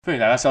歡迎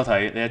大家收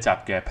睇呢一集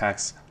嘅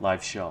PAX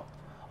Live Show。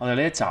我哋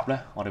呢一集呢，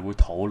我哋會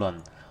討論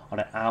我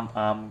哋啱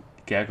啱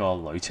嘅一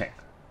個旅程。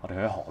我哋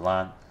去荷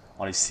蘭，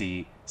我哋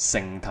試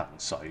聖藤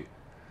水。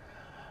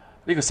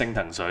呢個聖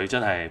藤水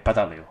真係不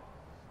得了，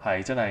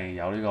係真係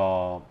有呢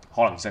個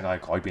可能性係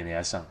改變你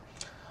一生。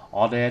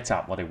我呢一集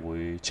我哋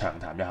會長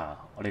談一下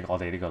我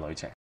哋呢個旅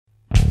程。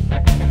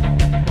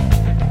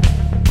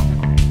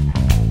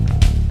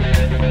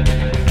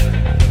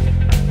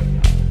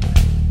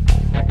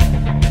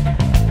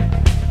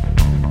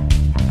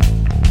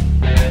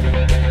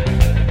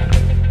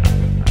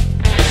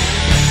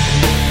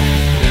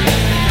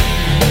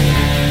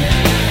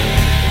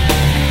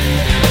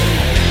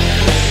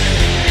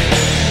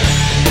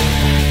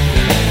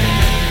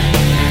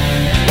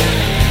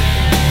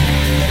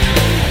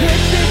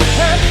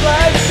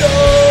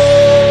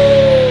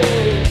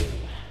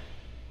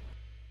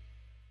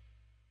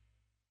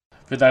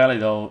歡迎大家嚟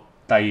到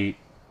第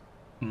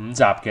5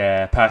集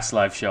嘅 PAX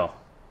Live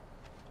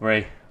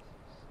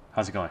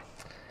Show。Ray，how's it going？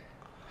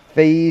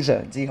 非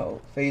常之好，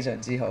非常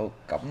之好。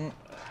咁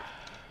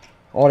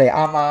我哋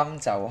啱啱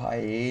就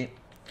喺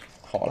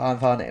荷蘭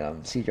翻嚟啦，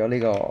試咗呢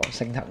個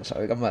聖藤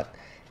水。今日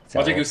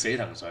或者叫死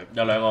藤水，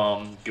有兩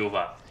個叫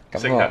法。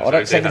咁我覺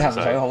得聖藤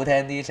水好聽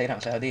啲，死藤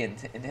水有啲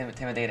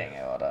intimidating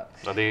嘅，我覺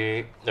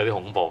得有啲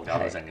恐怖搞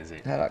到成件事。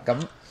係啦，咁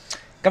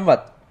今日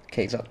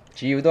其實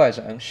主要都係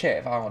想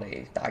share 翻我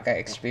哋大家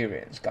嘅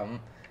experience。咁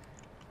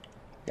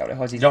由你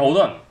開始，有好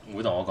多人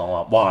會同我講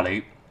話，哇！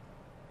你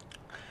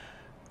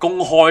公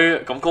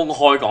開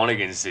講呢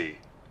件事，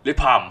你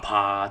怕唔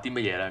怕啲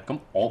乜嘢呢？咁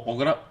我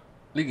覺得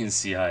呢件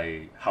事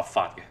係合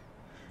法嘅，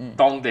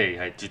當地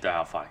係絕對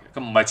合法嘅。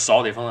咁唔係所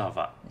有地方都合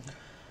法，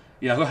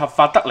然後佢合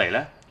法得嚟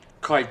呢，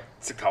佢係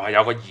直頭係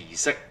有個儀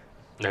式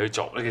你去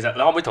做。其實你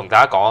可唔可以同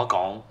大家講一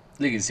講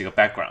呢件事嘅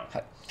background？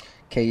 係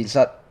其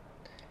實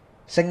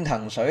聖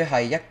藤水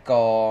係一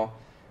個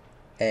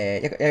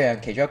一樣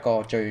其中一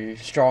個最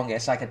strong 嘅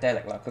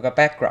psychedelic 啦。佢個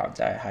background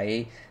就係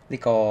喺呢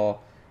個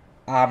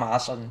亞馬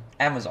遜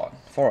Amazon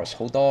Forest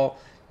好多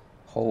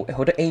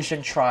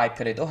ancient tribe，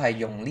 佢哋都係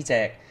用呢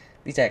隻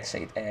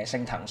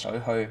聖藤水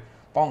去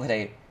幫佢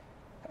哋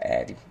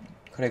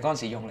佢哋嗰陣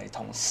時用嚟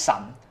同神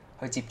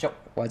去接觸，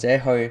或者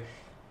去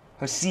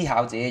思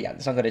考自己嘅人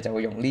生。佢哋就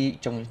會用呢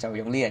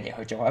樣嘢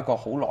去做一個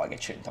好耐嘅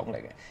傳統嚟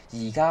嘅。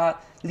而家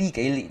呢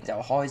幾年就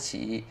開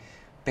始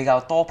比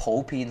較多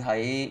普遍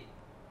喺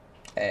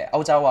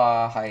歐洲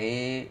啊，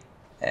喺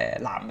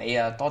南美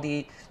啊，多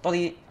啲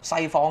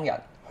西方人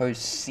去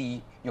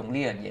試用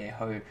呢樣嘢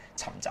去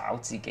尋找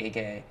自己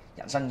嘅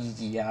人生意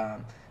義啊，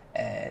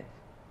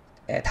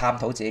探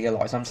討自己嘅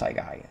內心世界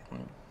嘅，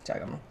就係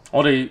咁咯。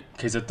我哋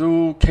其實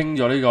都傾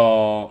咗呢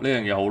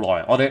樣嘢好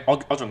耐。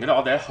我仲記得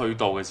我哋一去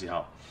到嘅時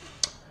候，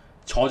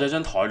坐咗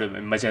張台裏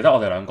面，唔係淨係得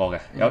我哋兩個嘅，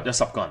有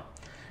10個人。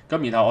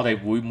咁然後我哋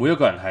會每一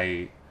個人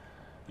係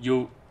要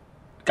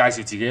介紹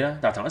自己啦，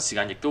但係同一時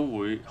間亦都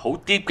會好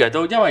deep 嘅，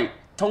都因為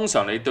通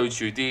常你對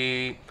住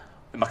啲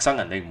陌生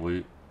人，你唔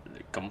會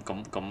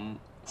咁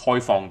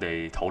開放地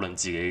討論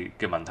自己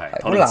嘅問題，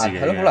討論自己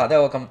嘅。好難得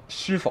有個咁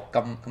舒服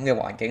咁嘅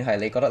環境，係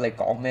你覺得你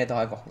講咩都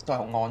係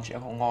好安全，一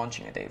個好安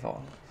全嘅地方。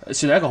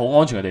算係一個好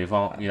安全嘅地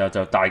方，然後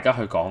就大家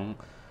去講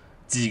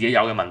自己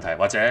有嘅問題，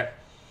或者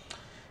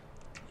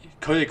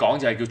佢哋講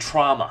就係叫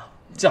trauma，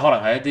 即係可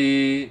能係一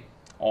啲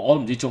我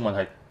都唔知中文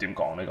係點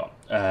講呢個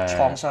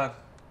創傷。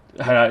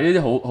係啦，呢啲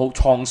好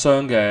創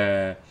傷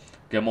嘅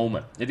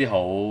moment， 一啲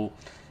好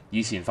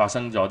以前發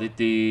生咗呢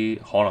啲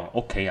可能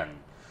屋企人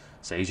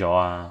死咗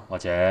啊，或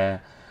者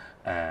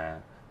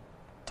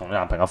同你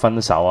男朋友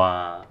分手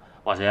啊，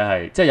或者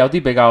係即係有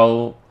啲比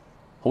較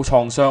好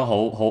創傷，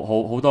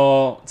好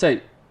多即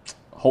係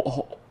好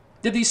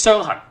一啲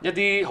傷痕，一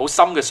啲好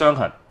深嘅傷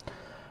痕，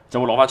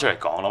就會攞翻出嚟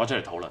講，攞翻出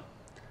嚟討論。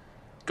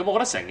咁我覺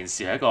得成件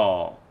事係一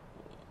個，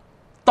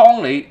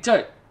當你即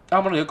係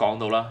啱啱你都講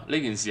到啦，呢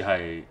件事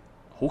係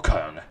好強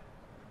嘅，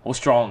好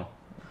strong 嘅。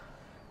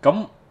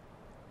咁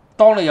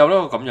當你有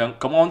呢個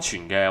咁安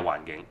全嘅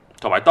環境，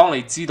同埋當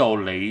你知道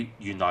你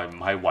原來唔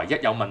係唯一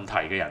有問題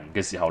嘅人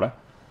嘅時候呢，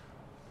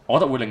我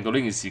覺得會令到呢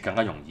件事更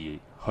加容易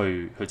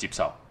去接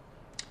受。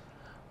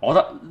我覺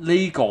得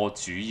呢個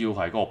主要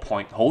係嗰個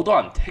point。好多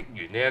人 take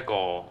完呢一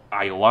個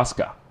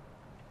ayahuasca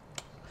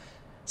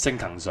聖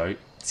藤水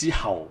之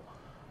後，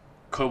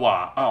佢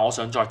話啊，我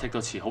想再 take 多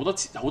次。好多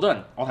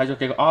人，我睇咗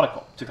幾個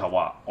article， 直頭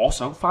話我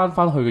想翻去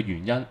嘅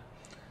原因，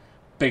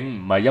並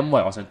唔係因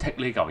為我想 take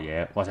呢嚿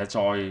嘢，或者再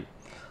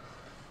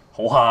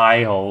好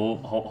high，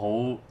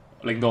 好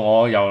令到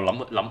我又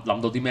諗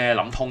到啲咩，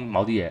諗通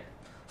某啲嘢。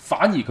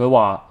反而佢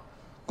話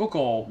嗰個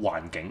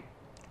環境，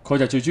佢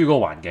就最中意嗰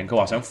個環境。佢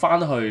話想翻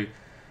去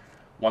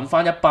揾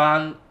翻一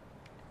班，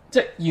即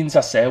係現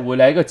實社會，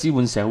你喺個資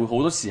本社會，好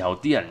多時候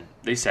啲人，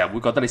你成日會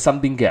覺得你身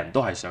邊嘅人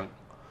都係想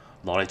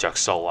攞你着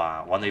數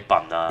啊，揾你笨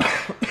啊，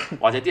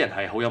或者啲人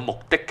係好有目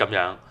的咁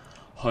樣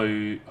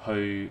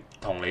去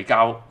同你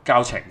交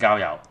情交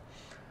友。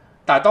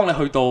但係當你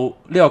去到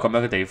呢個咁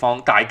樣嘅地方，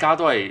大家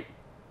都係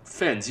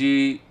非常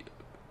之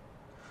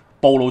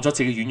暴露咗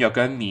自己軟弱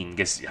嘅一面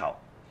嘅時候，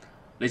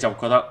你就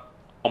覺得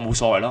我冇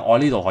所謂啦，我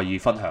喺呢度可以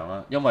分享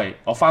啦，因為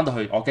我翻到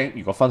去我驚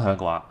如果分享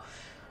嘅話，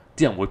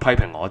啲人會批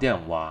評我，啲人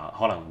話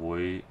可能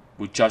會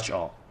judge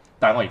我，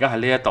但係我而家喺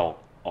呢一度，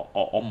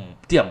我唔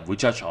啲人唔會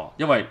judge 我，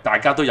因為大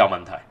家都有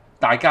問題，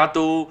大家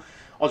都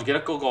我仲記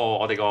得嗰個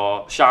我哋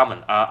個 Shaman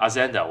阿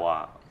Zander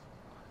話，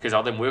其實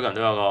我哋每一個人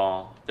都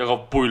有個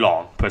背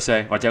囊 per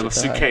se 或者有個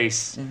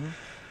suitcase，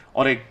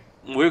我哋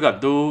每一個人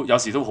都有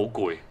時都好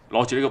攰，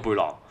攞住呢個背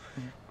囊，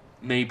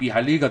未必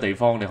喺呢個地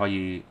方你可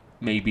以。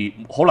未必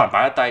好難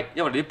擺得低，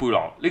因為你啲背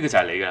囊呢個就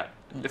係你嘅，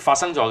你發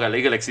生咗嘅，你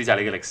嘅歷史就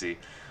係你嘅歷史，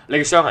你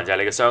嘅傷痕就係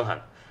你嘅傷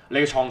痕，你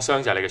嘅創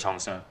傷就係你嘅創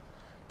傷。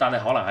但係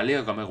可能喺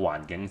呢個咁嘅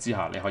環境之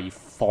下，你可以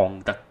放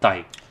得低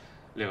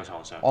呢個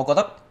創傷。我覺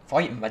得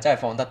反而唔係真係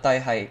放得低，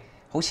係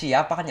好似有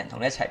一班人同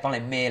你一齊幫你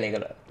孭你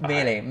嘅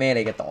孭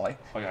你嘅袋，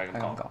可以係咁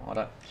講，我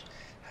覺得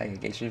係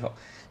幾舒服。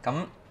咁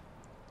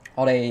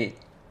我哋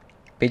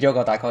俾咗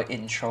個大概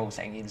intro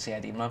成件事係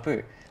點啦，不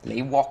如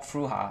你 walk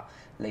through 下。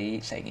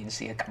你成件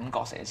事嘅感覺，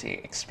成件事嘅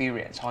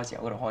experience 開始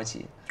由嗰度開始。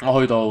我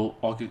去到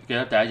我記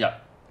得第一日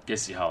嘅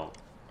時候，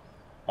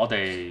我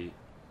哋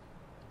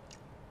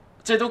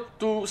即係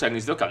都成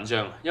件事都緊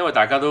張，因為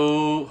大家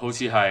都好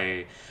似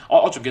係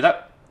我仲記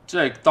得，即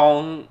係當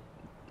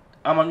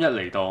啱啱一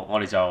嚟到，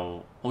我哋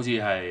就好似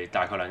係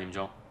大概2點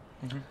鐘。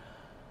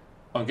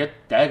我記得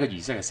第一個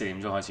儀式係4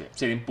點鐘開始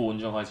，4點半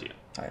鐘開始。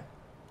係。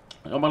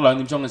咁啊2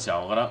點鐘嘅時候，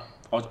我覺得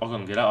我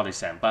仲記得我哋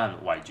成班人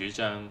圍住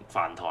張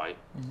飯台。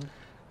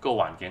嗰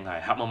個環境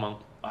係黑掹掹，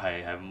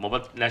係冇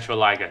乜 natural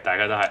light 嘅，大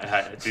家都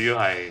係主要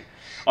係，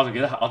我仲記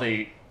得我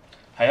哋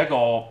係一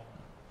個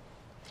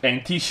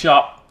antique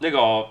shop 呢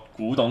個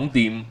古董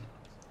店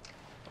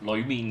裏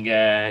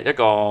面嘅一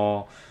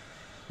個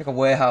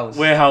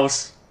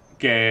warehouse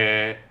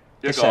嘅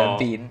上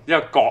邊一個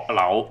閣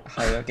樓，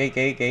係啊，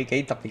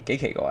幾特別，幾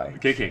奇怪，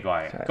幾奇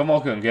怪。咁我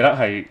仲記得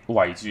係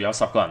圍住有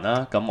10個人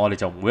啦，咁我哋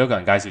就每一個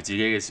人介紹自己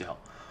嘅時候。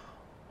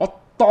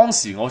當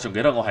時我仲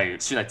記得我係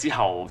算係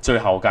最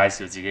後介紹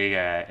自己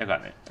嘅一個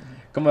人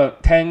嚟，咁啊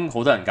聽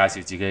好多人介紹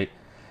自己，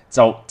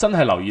就真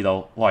係留意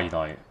到，哇！原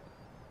來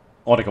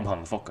我哋咁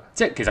幸福㗎，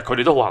即係其實佢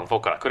哋都好幸福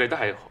㗎，佢哋都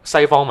係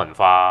西方文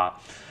化，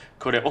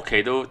佢哋屋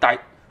企都，但係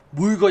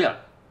每個人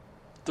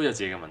都有自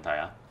己嘅問題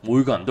啊，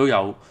每個人都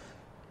有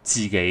自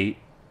己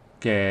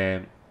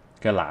嘅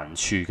難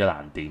處嘅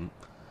難點。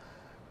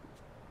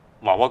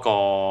某一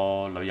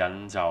個女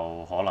人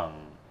就可能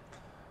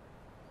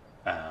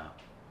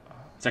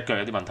隻腳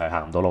有啲問題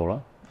行唔到路啦，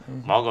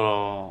某一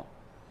個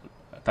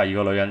第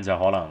二個女人就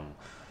可能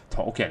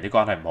同屋企人啲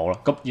關係唔好啦。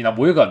咁然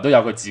後每一個人都有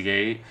佢自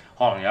己，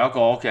可能有一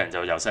個屋企人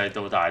就由細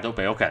到大都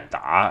俾屋企人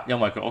打，因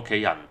為佢屋企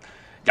人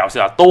由細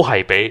到大都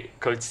係俾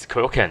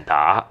佢屋企人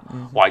打，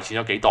遺傳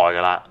咗幾代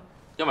㗎啦。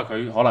因為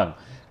佢可能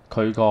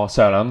佢個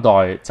上兩代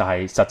就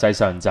係、實際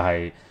上就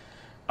係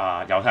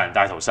猶太人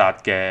大屠殺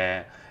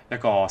嘅一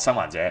個生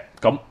還者。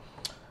咁呢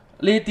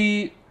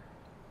啲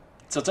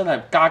就真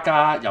係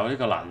家有呢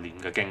個難念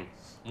嘅經。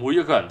每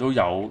一個人都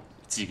有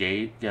自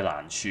己嘅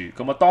難處，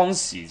咁啊當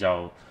時就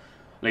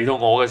嚟到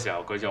我嘅時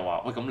候，佢就話：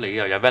喂，咁你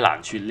又有咩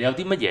難處？你有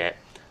啲乜嘢？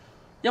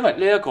因為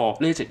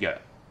呢隻藥，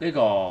呢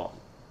個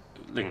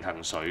靈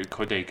藤水，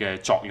佢哋嘅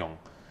作用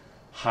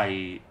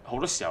係好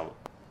多時候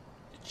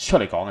出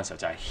嚟講嘅時候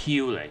就係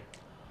heal 你，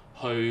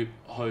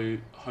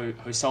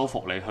去修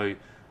復你，去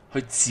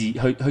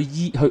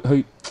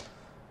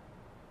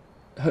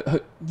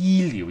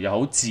醫療又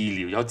好，治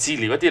療又好，治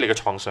療一啲你嘅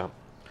創傷。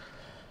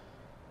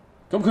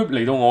咁佢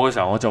嚟到我嘅時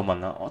候，我就問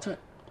啦，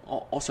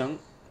我想，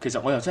其實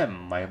我又真係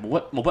唔係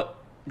冇乜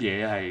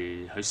嘢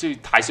係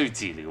太需要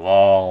治療喎，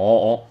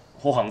我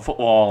好幸福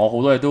喎，我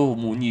好多嘢都好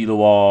滿意咯喎，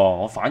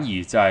我反而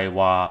就係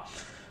話，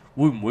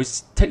會唔會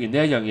take 完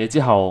呢一樣嘢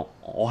之後，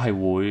我係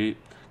會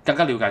更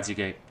加了解自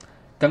己，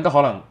更加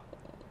可能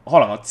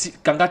我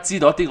更加知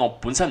道一啲我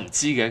本身唔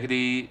知嘅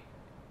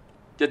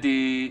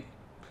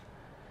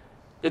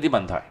一啲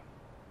問題。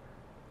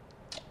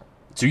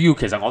主要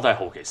其實我都係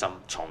好奇心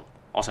重，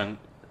我想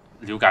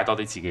了解多啲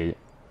自己。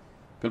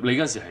咁你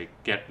嗰時係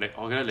嘅，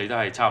我記得你都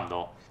係差唔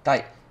多。但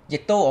係亦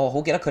都我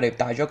好記得佢哋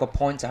帶咗一個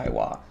point 就係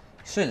話，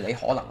雖然你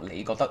可能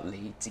你覺得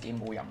你自己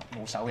冇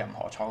受任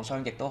何創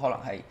傷，亦都可能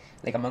係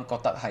你咁樣覺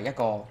得係一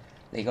個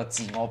你個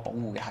自我保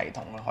護嘅系統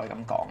啦，可以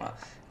咁講啦。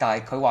但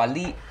係佢話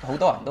呢好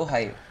多人都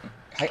係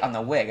喺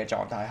unaware 嘅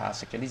狀態下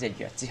食咗呢隻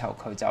藥之後，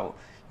佢就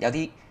有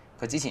啲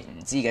佢之前唔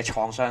知嘅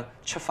創傷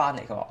出翻嚟。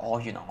佢話：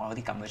原來我有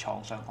啲咁嘅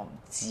創傷，我唔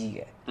知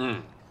嘅。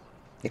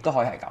亦都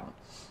可以係咁。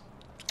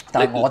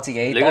但係我自己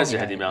你嗰時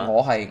係點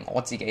樣？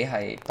我自己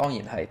係當然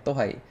係都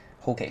係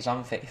好奇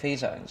心非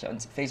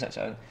常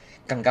想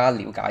更加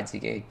了解自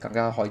己，更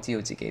加可以知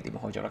道自己點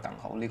可以做得更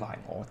好。呢個係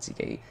我自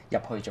己入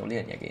去做呢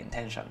樣嘢嘅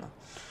intention 啦。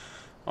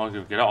我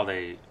記得我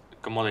哋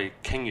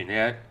傾完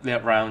呢一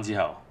round 之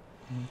後，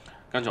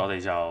跟住我哋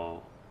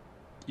就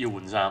要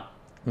換衫，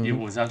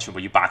全部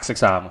要白色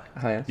衫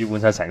嘅，要換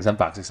晒成身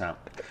白色衫。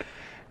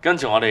跟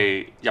住我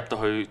哋入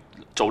到去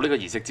做呢個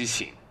儀式之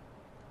前，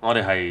我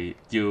哋係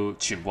要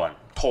全部人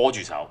拖住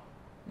手，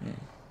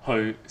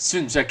去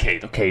算唔算係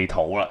祈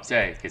禱啦？即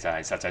係其實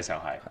係實際上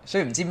係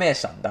雖然唔知咩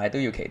神，但係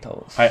都要祈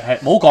禱。係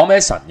冇講咩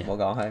神嘅，冇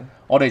講係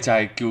我哋就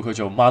係叫佢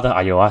做 Mother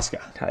Ayahuasca，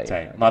係就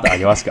係 Mother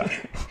Ayahuasca。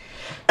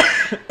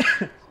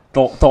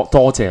多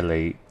謝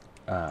你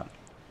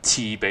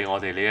賜俾我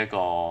哋呢一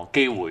個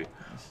機會，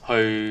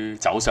去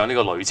走上呢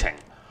個旅程，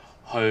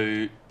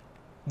去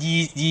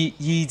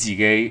醫自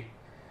己，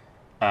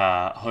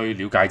去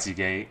了解自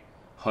己，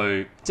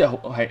去即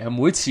係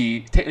每一次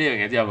take 呢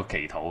樣嘢都有個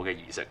祈禱嘅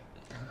儀式。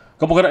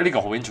咁我覺得呢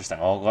個好 interesting，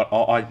我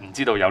係唔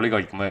知道有呢個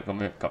咁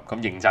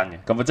認真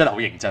嘅，咁啊真係好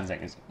認真成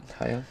件事。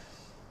係啊，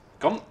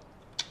咁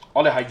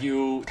我哋係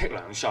要 take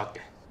兩 shot 嘅。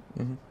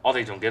我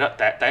哋仲記得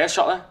第一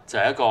shot 咧就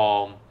係一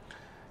個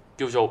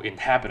叫做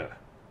inhibitor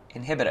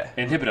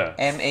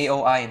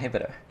MAOI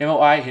inhibitor，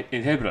 MOI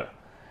inhibitor。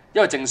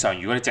因為正常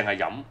如果你淨係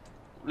飲呢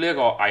一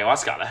個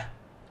ayahuasca 咧，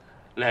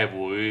你係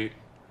會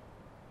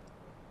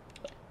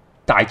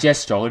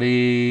digest 咗嗰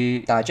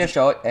啲，但係 just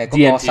咗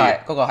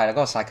嗰個係啦，嗰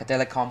個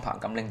psychedelic compound，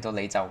咁令到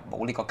你就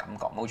冇呢個感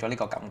覺，冇咗呢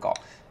個感覺，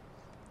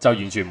就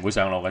完全唔會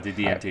上腦嗰啲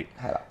DMT。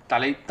係啦，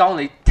但係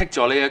當你剔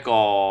咗呢一個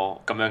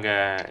咁樣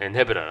嘅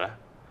inhibitor 咧，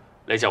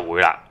你就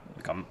會啦。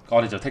咁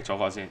我哋就剔咗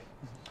個先，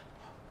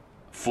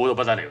苦到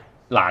不得了，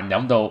難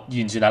飲到完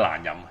全係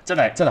難飲，真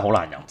係好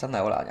難飲。真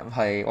係好難飲，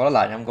係我覺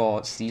得難飲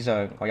過史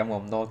上我飲過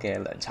咁多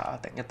嘅涼茶，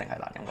一定係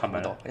難飲過好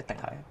多，一定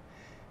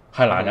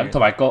係難飲，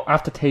同埋個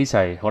after taste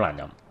係好難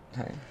飲。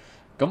係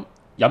咁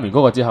飲完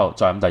嗰個之後，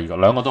再飲第二個，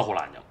兩個都好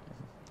難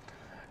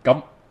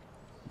飲。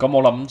咁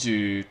我諗住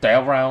第一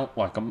round，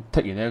喂咁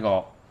剔完呢一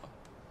個，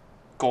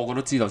個個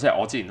都知道，即係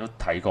我之前都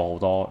睇過好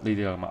多呢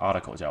啲咁嘅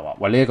article，就係話，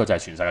喂呢一個就係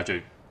全世界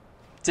最，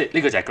即係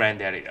呢個就係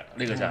granddaddy 啦，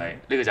呢個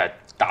就係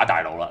打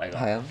大佬啦，呢個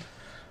係啊，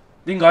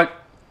應該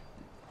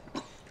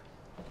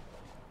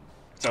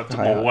就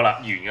冇噶啦，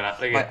完噶啦。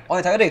唔係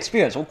我哋睇嗰啲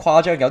experience 好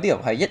誇張，有啲人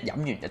係一飲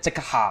完就即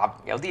刻喊，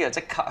有啲人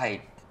即刻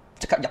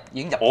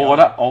已經入。我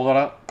覺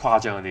得誇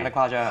張嗰啲，係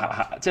誇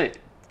張，即係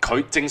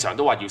佢正常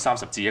都話要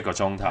30至1個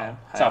鐘頭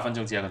，30分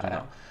鐘至1個鐘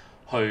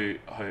頭去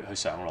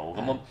上腦。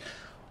咁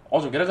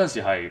我仲記得嗰陣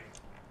時係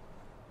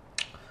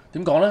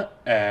點講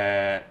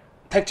咧？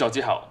剔咗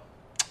之後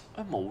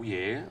冇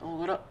嘢，我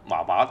覺得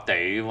麻麻地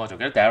喎。仲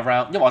記得第一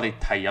round，因為我哋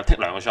係有剔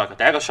2個 shot，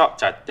第一個 shot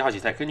就係一開始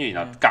剔，跟住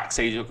然後隔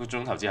4個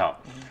鐘頭之後，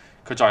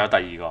佢再有第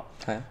二個。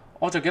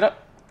我就記得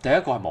第一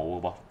個係冇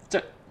嘅噃，即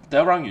係第一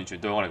round 完全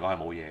對我嚟講係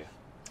冇嘢嘅。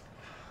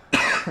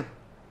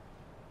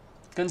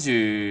跟住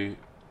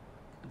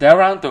第一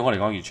round 對我嚟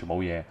講完全冇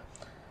嘢，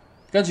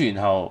跟住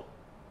然後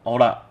好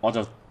啦，我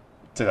就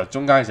直頭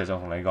中間嘅時候就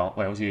同你講，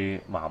喂，好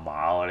似麻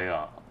麻喎呢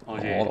個，好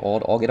似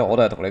我記得我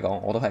都係同你講，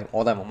我都係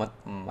冇乜，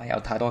唔係有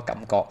太多感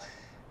覺，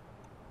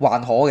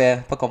還可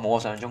嘅，不過冇我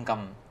想象中咁，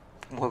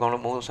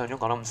冇我想象中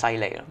講得咁犀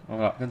利啦。好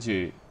啦，跟住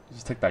剔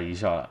第二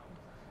shot 啦，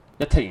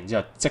一剔完之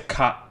後即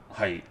刻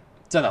係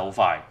真係好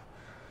快，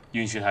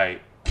完全係。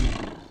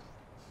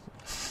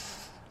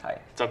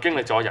就經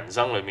歷咗人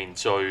生裏面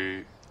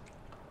最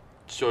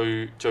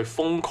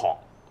瘋狂、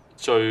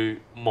最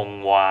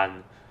夢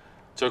幻、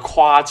最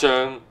誇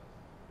張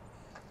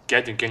嘅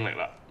一段經歷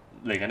啦。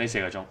嚟緊呢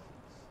4個鐘，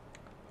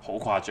好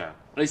誇張。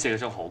呢4個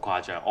鐘好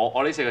誇張。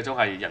我呢4個鐘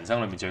係人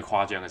生裏面最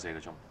誇張嘅4個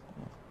鐘。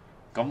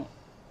咁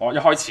我一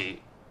開始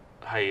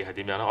係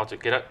點樣咧？我就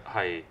記得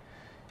係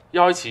一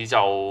開始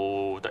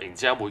就突然之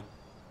間會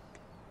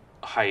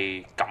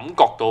係感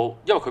覺到，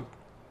因為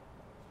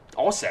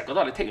我成日覺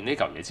得你剔完呢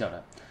嚿嘢之後咧。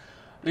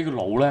呢個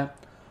腦咧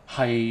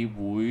係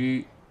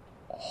會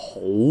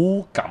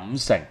好感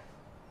性，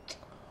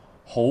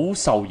好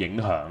受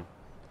影響。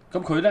咁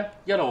佢咧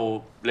一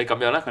路你咁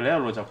樣咧，佢一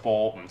路就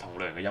播唔同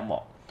類型嘅音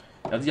樂。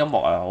有啲音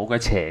樂啊好鬼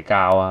邪教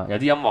啊，有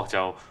啲音樂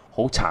就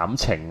好慘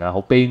情啊，好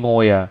悲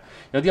哀啊。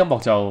有啲音樂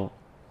就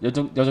有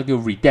種叫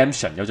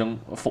redemption， 有種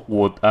復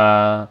活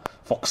啊、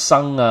復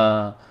生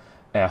啊、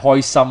開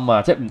心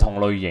啊，即係唔同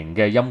類型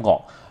嘅音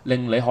樂，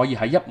令你可以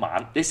喺一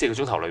晚呢4個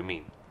鐘頭裡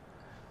面。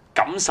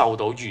感受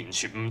到完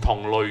全唔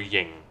同類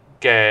型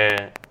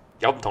嘅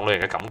有唔同類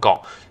型嘅感覺，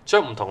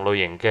將唔同類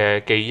型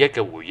嘅記憶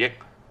嘅回憶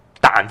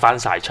彈翻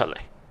晒出嚟。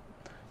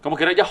咁我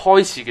記得一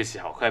開始嘅時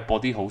候，佢係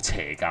播啲好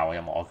邪教嘅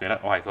音樂。我記得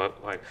我係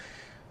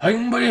興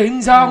唔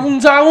興撐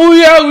會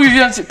有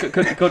佢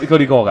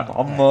啲歌㗎。啊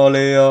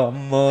你啊咁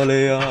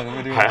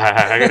嗰啲。係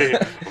嗰啲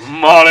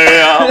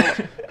你啊。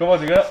咁我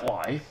就覺得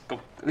喂，咁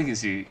呢件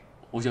事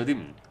好似有啲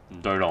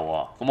唔對路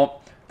啊。咁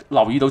我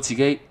留意到自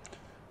己。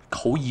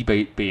好易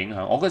被影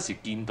響。我嗰時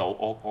見到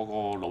我個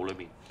腦裏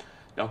面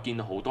有見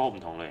到好多唔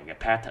同類型嘅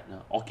pattern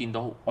啦。我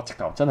直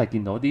頭真係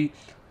見到啲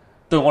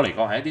對我嚟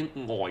講係一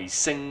啲外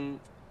星，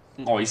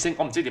我唔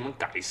知點樣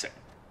解釋，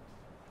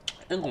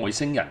啲外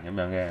星人咁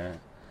樣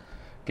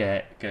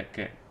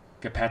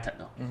嘅 pattern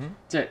咯。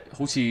即係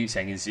好似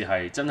成件事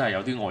係真係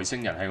有啲外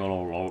星人喺個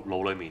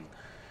腦裏面，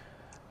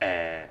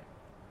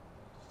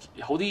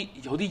好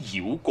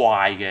啲妖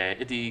怪嘅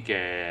一啲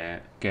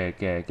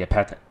嘅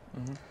pattern。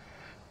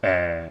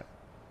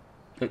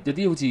有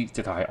啲好似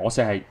直頭係我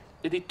寫係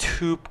一啲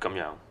tube 咁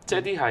樣，即係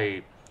一啲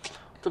係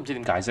都唔知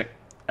點解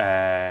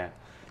釋。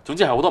總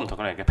之係好多唔同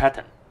嘅人嘅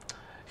pattern。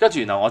跟住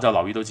然後我就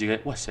留意到自己，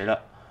喂死啦！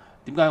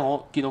點解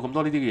我見到咁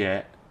多呢啲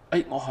嘅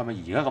嘢？我係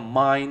咪而家個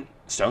mind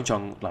想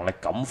像能力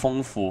咁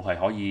豐富，係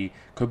可以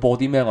佢播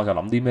啲咩我就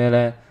諗啲咩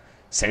呢？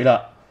死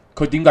啦！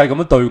佢點解咁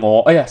樣對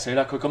我？哎呀死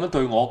啦！佢咁樣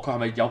對我，佢係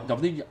咪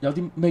有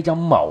啲咩陰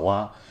謀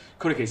啊？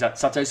佢哋其實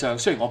實際上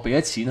雖然我俾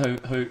咗錢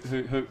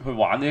去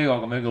玩呢個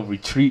咁樣嘅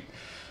retreat，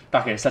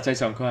但其實實際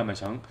上佢係咪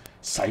想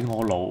洗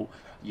我腦？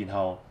然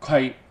後佢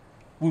係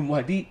會唔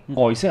會係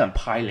啲外星人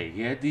派嚟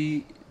嘅一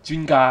啲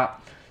專家，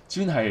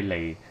專係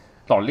嚟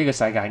落呢個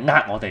世界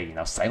呃我哋，然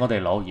後洗我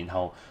哋腦，然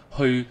後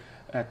去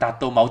達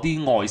到某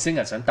啲外星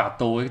人想達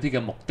到一啲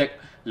嘅目的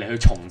嚟去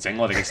重整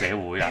我哋嘅社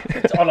會啊！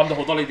我諗到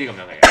好多呢啲咁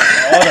樣嘅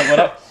嘢，我就覺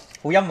得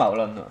好陰謀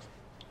論啊！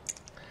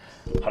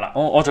係啦，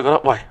我就覺得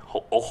喂，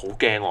我好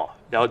驚喎，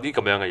有啲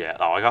咁樣嘅嘢。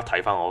嗱，我而家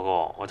睇翻我嗰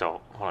個，我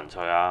就可能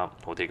再好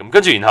啲咁。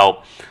跟住然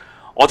後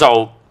我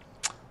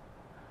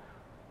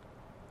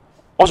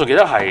仲記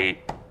得係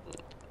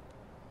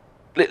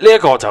呢一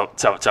個就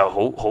好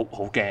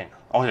驚。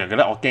我仲記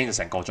得我驚咗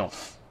成個鐘，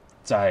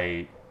就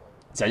係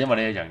因為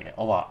呢一樣嘢。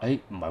我話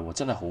唔係喎，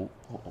真係好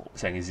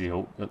成件事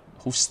好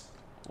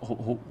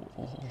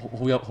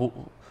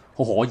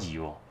可疑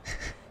喎。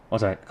我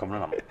就係咁樣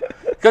諗。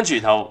跟住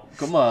然後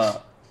咁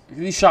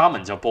啲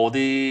shaman 就播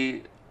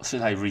啲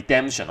算係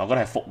redemption， 我覺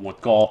得係復活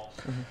歌、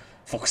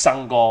復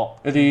生歌，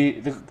一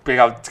啲比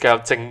較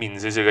正面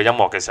少少嘅音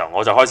樂嘅時候，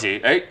我就開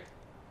始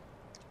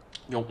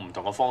用唔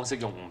同嘅方式，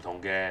用唔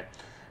同嘅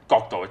角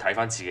度去睇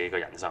翻自己嘅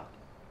人生。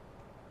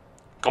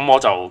咁我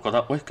就覺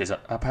得，喂，其實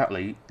阿 Pat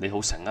你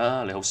好醒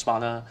啊，你好 smart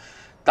啦。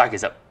但係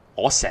其實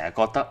我成日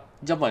覺得，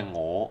因為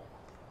我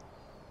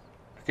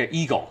嘅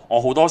ego，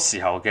我好多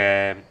時候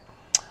嘅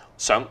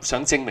想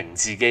證明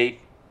自己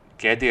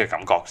嘅一啲嘅感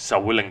覺，就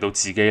會令到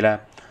自己咧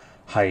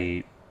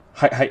係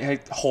害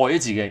咗自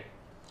己，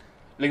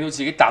令到自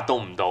己達到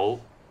唔到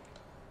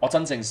我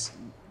真正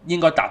應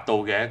該達到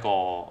嘅一個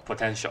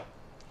potential。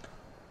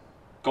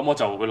咁我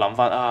就會諗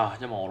翻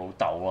因為我老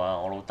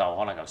豆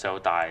可能由細到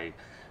大，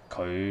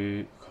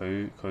佢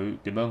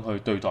點樣去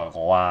對待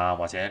我啊？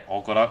或者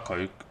我覺得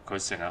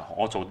佢成日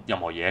我做任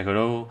何嘢，佢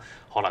都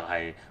可能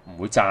係唔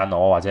會讚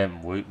我，或者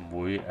唔會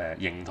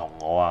認同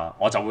我啊。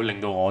我就會令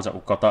到我就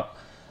覺得，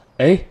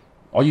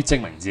我要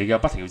證明自己，我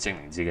不停要證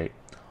明自己。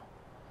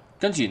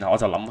跟住然後我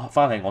就諗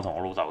翻起我同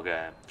我老豆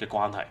嘅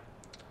關係，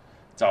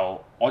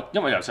就我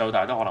因為由細到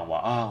大都可能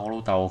話我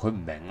老豆佢唔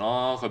明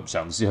咯，佢唔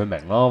嘗試去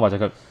明咯，或者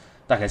佢，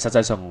但係其實實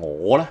際上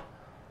我呢，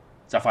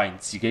就發現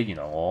自己原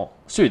來我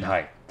雖然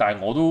係，但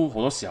係我都好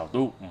多時候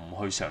都唔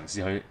去嘗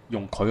試去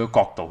用佢嘅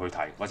角度去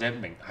睇，或者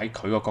喺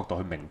佢嘅角度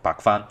去明白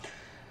翻，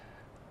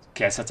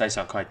其實實際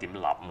上佢係點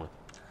諗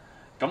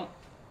嘅。咁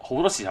好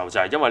多時候就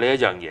係因為呢一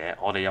樣嘢，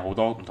我哋有好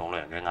多唔同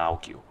類型嘅拗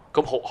撬。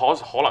咁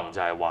可能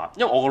就係話，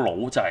因為我個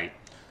腦就係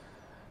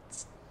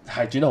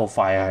轉得好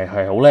快，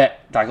係好叻，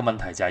但係個問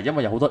題就係因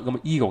為有好多咁嘅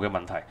ego 嘅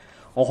問題，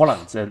我可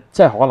能即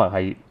係可能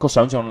係個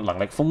想像能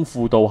力豐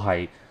富到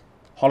係，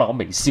可能我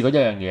未試過一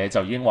樣嘢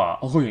就已經話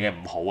嗰樣嘢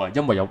唔好啊，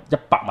因為有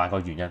100萬個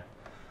原因，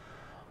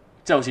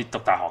即係好似讀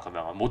大學咁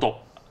樣，冇讀，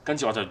跟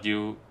住我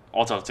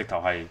就直頭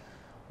係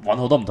揾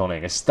好多唔同類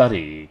型嘅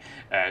study，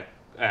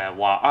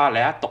話你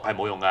一讀係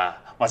冇用噶，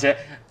或者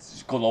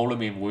個腦裏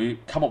面會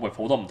come up with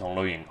好多唔同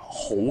類型好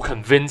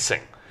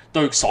convincing，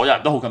 對所有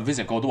人都好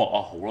convincing，個個都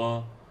話好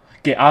啦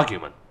嘅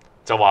argument，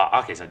 就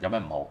話其實有咩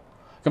唔好？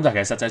咁但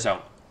係其實實際上，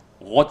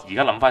我而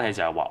家諗翻起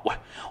就係話，喂，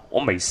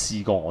我未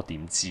試過，我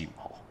點知唔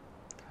好？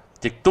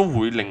亦都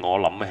會令我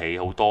諗起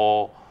好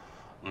多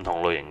唔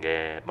同類型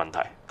嘅問題。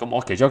咁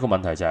我其中一個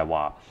問題就係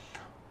話，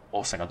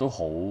我成日都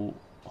好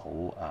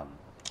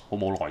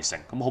冇耐性。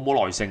咁好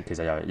冇耐性，其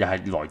實又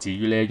係來自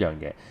於呢一樣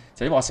嘢，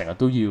就因為我成日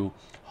都要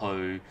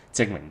去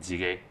證明自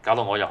己，搞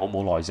到我又好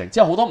冇耐性。即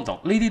係好多唔同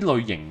呢啲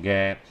類型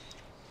嘅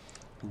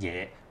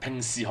嘢，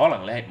平時可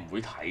能你係唔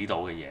會睇到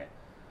嘅嘢，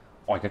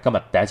我而家今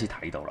日第一次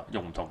睇到啦，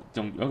用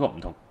一個唔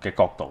同嘅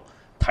角度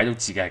睇到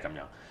自己係咁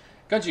樣，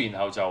跟住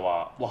然後就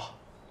話哇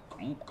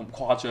咁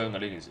誇張嘅呢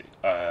件事，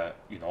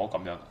原來我咁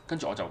樣，跟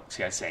住我就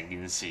其實成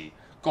件事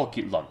嗰個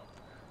結論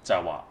就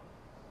係話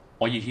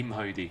我要謙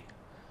虛啲，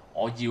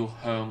我要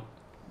向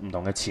唔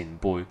同嘅前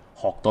輩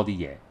學多啲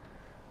嘢。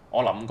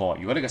我諗過，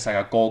如果呢個世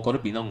界個個都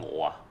變得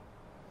我啊，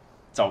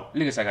就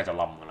呢個世界就冧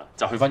噶啦，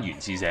就去翻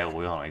原始社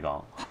會。同你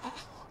講，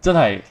真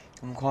係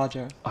咁誇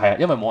張？係啊，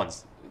因為冇人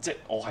即係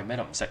我係咩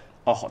都唔識，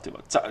我學點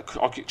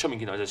我出面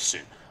見到一隻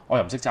船，我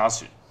又唔識揸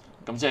船，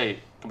咁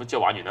即係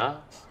玩完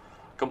啦。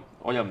咁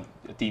我又唔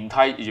電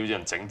梯要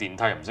人整電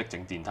梯，又唔識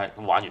整電梯，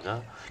咁玩完啦。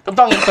咁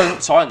當然對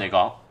所有人嚟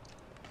講，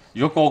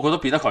如果個個都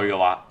變得佢嘅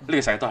話，呢個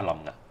世界都係冧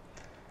嘅。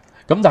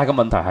咁但係個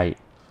問題係，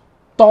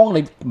當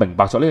你明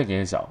白咗呢樣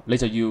嘢嘅時候，你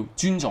就要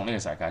尊重呢個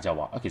世界，就係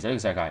話其實呢個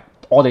世界，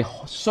我哋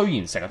雖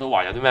然成日都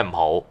話有啲咩唔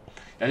好，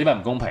有啲咩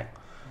唔公平，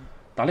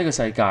但呢個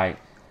世界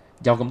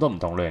有咁多唔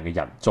同類型嘅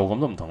人，做咁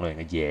多唔同類型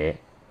嘅嘢，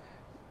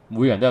每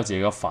個人都有自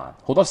己嘅飯。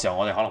好多時候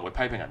我哋可能會批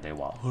評人哋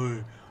話，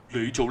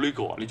你做呢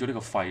個啊，你做呢個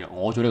廢啊，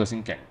我做呢個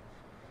先勁。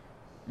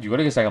如果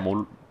呢個世界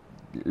冇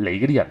你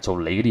嗰啲人做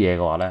你嗰啲嘢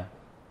嘅話咧，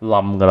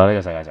冧噶啦，呢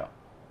個世界就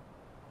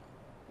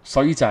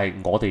所以就係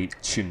我哋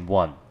全部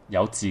人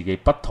有自己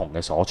不同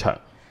嘅所長，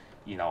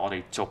然後我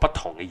哋做不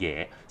同嘅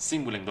嘢，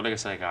先會令到呢個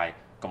世界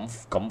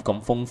咁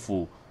豐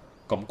富、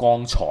咁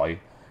光彩、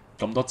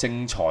咁多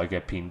精彩嘅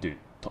片段，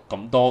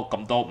咁多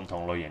唔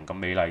同類型咁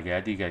美麗嘅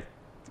一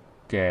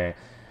啲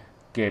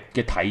嘅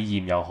體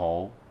驗又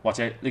好，或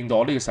者令到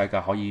我呢個世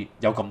界可以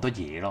有咁多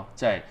嘢咯。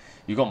即係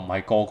如果唔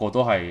係個個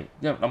都係，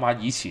因為諗下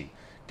以前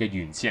嘅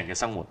原始人嘅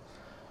生活，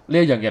呢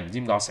一樣嘢唔知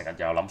點解，我成日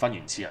又諗翻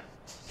原始人。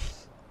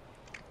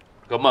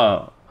咁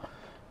啊，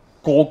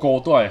個個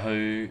都係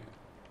去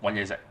揾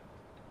嘢食。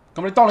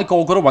咁當你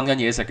個個都揾緊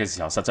嘢食嘅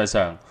時候，實際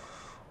上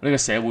呢個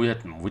社會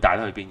唔會大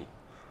得去邊嘅。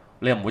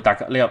你又唔會大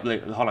家，你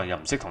可能又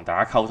唔識同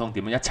大家溝通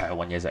點樣一齊去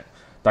揾嘢食。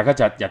大家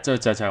就日日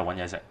去揾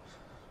嘢食。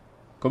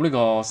咁呢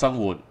個生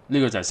活，呢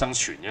個就係生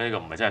存嘅，呢個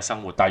唔係真係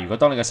生活。但係如果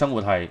當你嘅生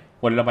活係，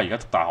喂，你諗下而家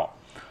讀大學，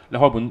你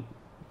開本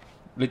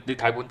你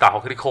睇本大學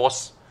嗰啲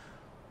course，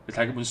 你睇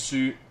嗰本書，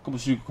嗰本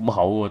書咁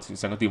厚喎，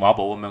成個電話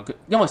簿咁樣。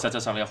因為實際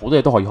上你有好多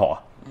嘢都可以學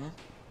啊。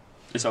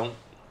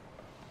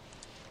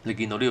你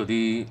見到呢度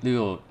呢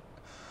個，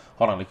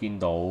可能你見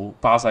到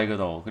巴西嗰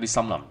度嗰啲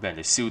森林俾人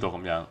哋燒到咁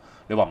樣，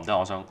你話唔得，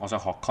我想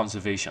學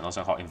conservation， 我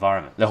想學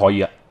environment， 你可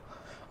以啊。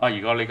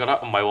如果你覺得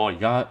唔係喎，而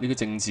家呢個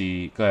政治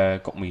嘅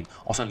局面，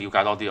我想了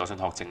解多啲，我想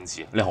學政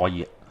治，你可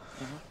以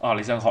啊。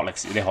你想學歷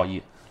史，你可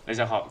以；你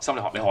想學心理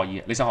學，你可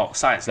以；你想學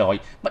science，你可以，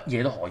乜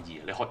嘢都可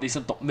以。你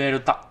想讀咩都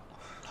得，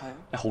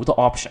有好多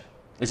option。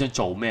你想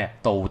做咩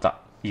都得。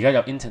而家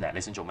有 internet， 你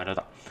想做咩都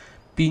得。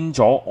變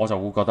咗我就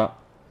會覺得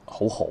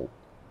好好，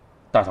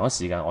但係同一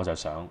時間我就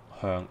想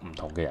向唔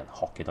同嘅人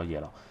學幾多嘢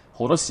咯。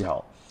好多時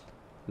候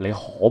你可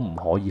唔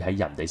可以喺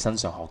人哋身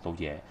上學到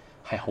嘢？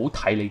係好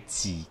睇你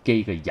自己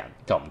嘅人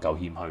夠唔夠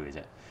謙虛嘅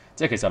啫，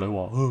即係其實你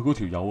話嗰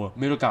條友啊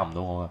咩都教唔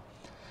到我噶，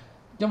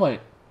因為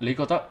你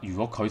覺得如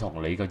果佢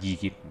同你嘅意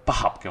見不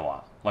合嘅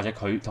話，或者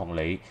佢同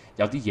你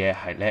有啲嘢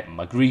係你唔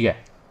agree 嘅，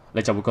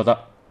你就會覺得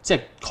即係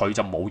佢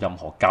就冇任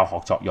何教學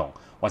作用，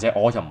或者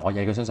我就唔可以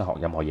喺佢身上學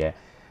任何嘢。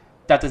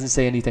That doesn't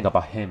say anything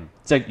about him，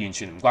 即係完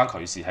全唔關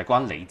佢事，係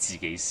關你自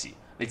己事。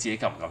你自己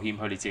夠唔夠謙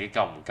虛？你自己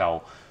夠唔夠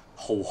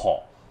好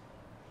學？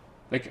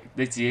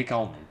你自己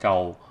夠唔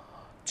夠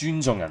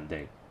尊重人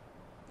哋，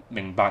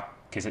明白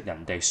其實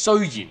人哋雖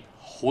然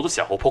好多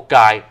時候好撲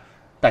街，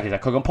但係其實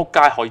佢咁撲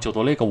街可以做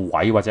到呢個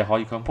位，或者可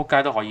以佢咁撲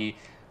街都可以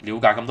了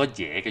解咁多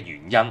嘢嘅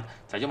原因，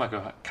就係因為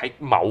佢喺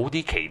某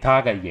啲其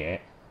他嘅嘢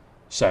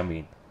上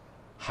面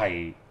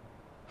係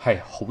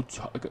好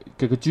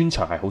佢嘅專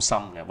長係好深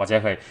嘅，或者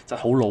佢就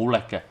好努力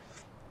嘅，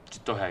絕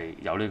對係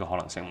有呢個可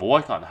能性。冇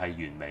一個人係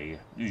完美嘅。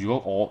如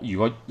果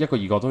一個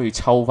二個都要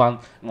抽翻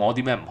我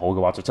啲咩唔好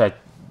嘅話，就真係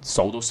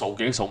數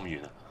幾都數唔完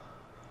啊！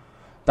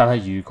但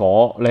係如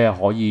果你係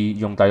可以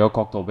用第二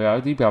個角度，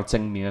比較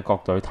正面嘅角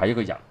度去睇一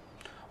個人，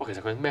其實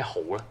佢咩好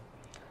呢？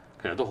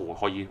其實都好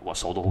可以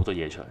數到好多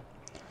嘢出嚟。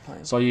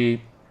所以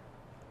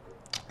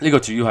呢個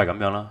主要係咁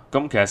樣啦。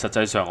咁其實實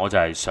際上我就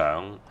係想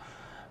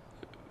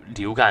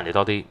了解人哋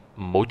多啲，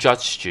唔好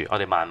judge 住，我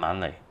哋慢慢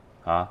嚟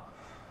嚇，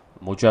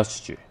唔好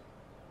judge 住，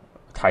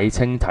睇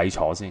清睇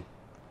楚先，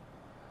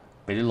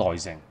俾啲耐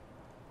性，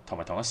同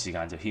埋同一時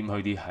間就謙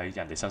虛啲喺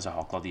人哋身上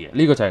學多啲嘢。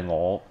呢個就係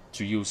我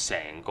主要成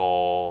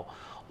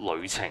個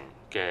旅程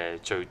嘅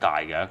最大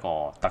嘅一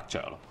個得着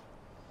咯。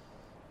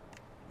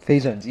非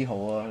常之好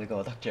啊！呢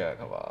個得着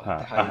係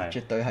嘛，係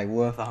絕對係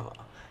worth 啊嘛，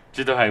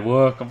絕對係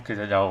worth。咁其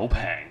實又好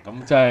平，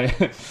咁即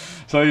係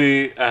所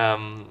以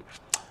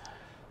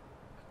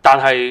但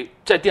係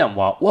即係啲人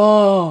話：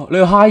哇，你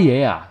去 high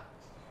嘢啊，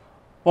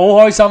我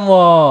好開心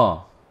喎！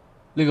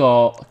呢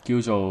個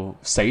叫做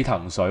死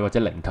藤水或者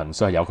零藤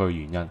水係有佢嘅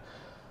原因。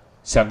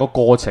成個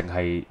過程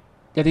係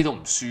一啲都唔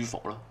舒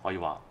服咯，可以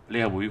話你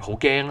係會好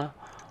驚啦。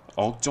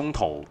我中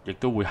途亦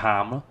都會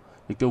喊啦，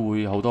亦都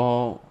會好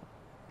多，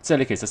即係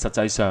你其實實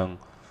際上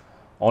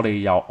我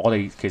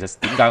哋其實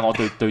點解我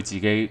對自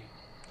己，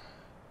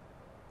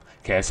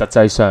其實實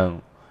際上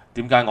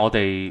點解我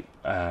哋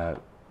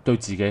對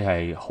自己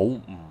係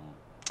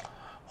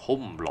好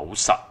唔老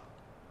實，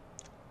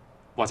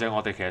或者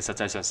我哋其實實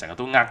際上成日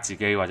都呃自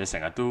己，或者成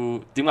日都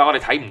點解我哋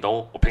睇唔到？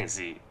我平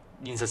時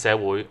現實社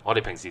會，我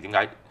哋平時點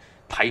解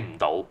睇唔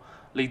到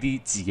呢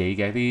啲自己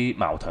嘅一啲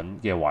矛盾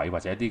嘅位，或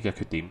者一啲嘅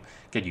缺點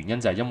嘅原因，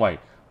就係因為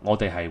我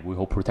哋係會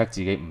好 protect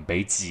自己，唔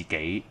俾自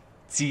己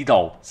知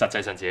道實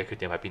際上自己嘅缺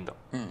點喺邊度。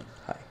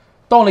係。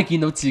當你見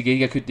到自己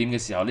嘅缺點嘅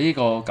時候，呢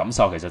個感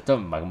受其實都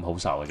唔係咁好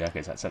受嘅啫。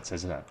其實實際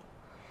上，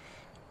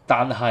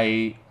但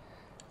係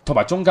同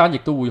埋中間亦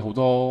都會好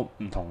多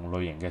唔同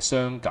類型嘅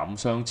傷感、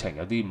傷情，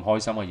有啲唔開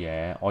心嘅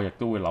嘢，我亦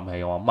都會諗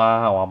起我阿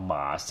媽、我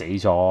阿嫲死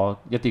咗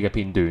一啲嘅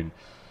片段，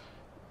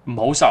唔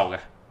好受嘅。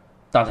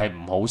但係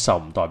唔好受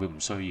唔代表唔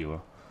需要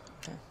咯。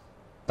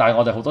但係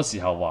我哋好多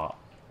時候話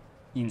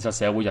現實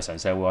社會、日常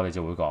社會，我哋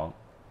就會講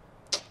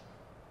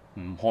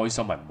唔開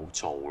心咪唔好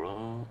做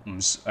咯。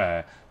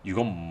如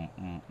果唔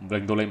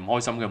令到你唔開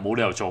心嘅，冇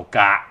理由做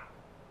㗎。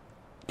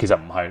其實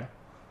唔係咯。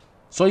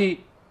所以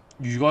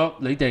如果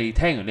你哋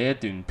聽完呢一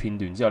段片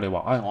段之後，你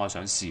話我係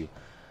想試，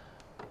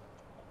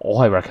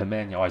我係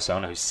recommend 嘅，我係想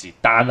你去試。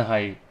但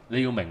係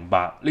你要明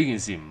白呢件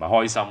事唔係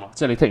開心咯，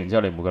即係你聽完之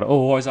後你唔會覺得好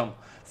開心，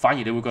反而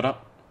你會覺得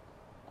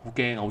好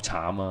驚好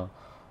慘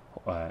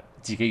啊！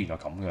自己原來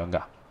咁樣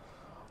㗎，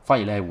反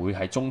而你係會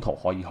喺中途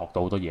可以學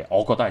到好多嘢。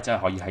我覺得係真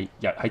係可以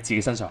喺自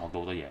己身上學到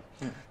好多嘢。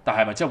但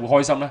係咪真係會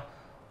開心呢？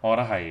我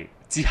覺得係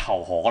之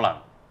後可能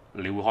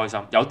你會開心。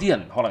有啲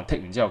人可能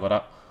剔完之後覺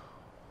得，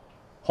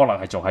可能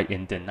係仲係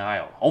in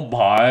denial。我唔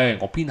係，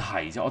我邊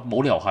係啫？我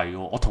冇理由係喎。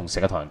我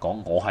成日同人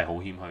講，我係好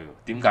謙虛嘅。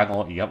點解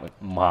我而家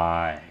唔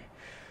係？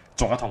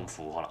仲有痛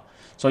苦可能。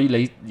所以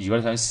你如果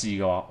你想試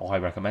嘅話，我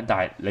係 recommend。但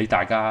係你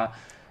大家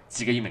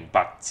自己要明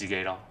白自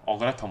己咯。我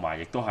覺得同埋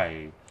亦都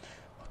係，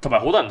同埋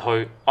好多人去，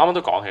啱啱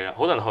都講起啦。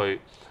好多人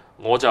去，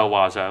我就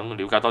話想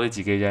了解多啲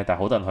自己啫。但係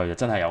好多人去就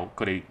真係有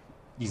佢哋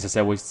現實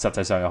社會實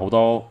際上有好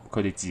多佢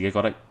哋自己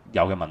覺得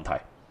有嘅問題。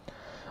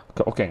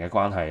佢屋企人嘅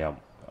關係又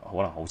可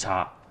能好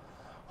差，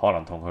可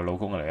能同佢老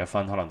公離咗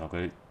婚，可能同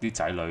佢啲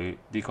仔女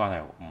啲關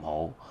係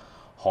唔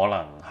好，可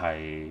能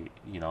係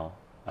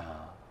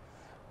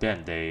俾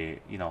人哋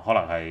可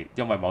能係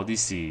因為某啲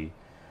事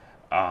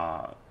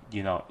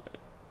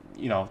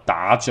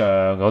打仗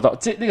好多，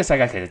即係呢個世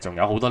界其實仲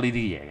有好多呢啲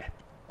嘢嘅。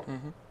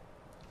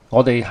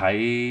我哋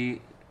喺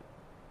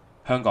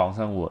香港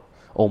生活、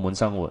澳門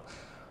生活，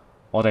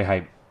我哋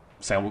係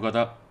成日會覺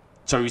得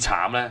最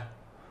慘呢。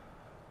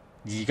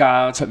而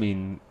家出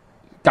面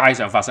街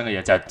上發生嘅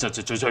嘢就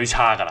係最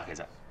差㗎啦。其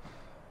實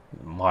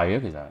唔係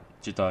啊，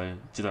其實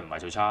絕對唔係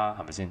最差，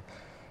係咪先？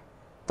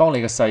當你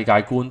嘅世界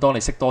觀，當你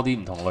識多啲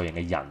唔同類型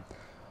嘅人，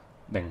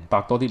明白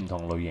多啲唔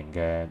同類型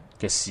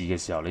嘅事嘅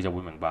時候，你就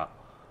會明白，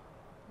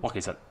哇！其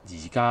實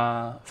而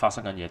家發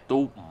生緊嘢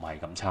都唔係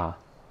咁差，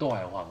都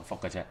係好幸福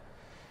嘅啫。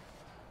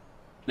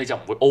你就唔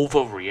會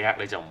overreact，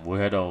 你就唔會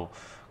喺度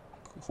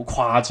好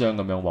誇張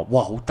咁樣話，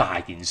哇！好大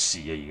件事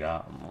啊！而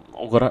家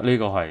我覺得呢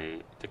個係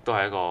亦都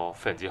係一個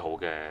非常之好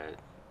嘅，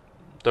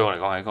對我嚟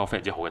講係一個非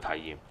常之好嘅體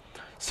驗。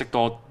識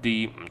多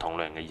啲唔同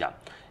類型嘅人，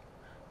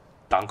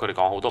等佢哋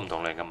講好多唔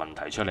同類型嘅問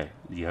題出嚟，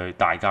而去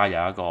大家一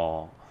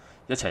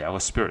齊有個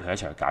spirit 一齊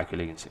去解決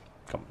呢件事，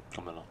咁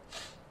樣咯。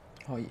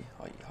可以。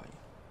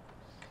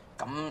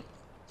咁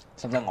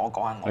使唔使我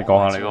講下我？你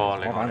講下你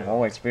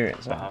我嘅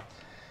experience。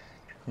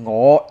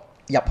我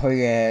入去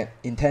嘅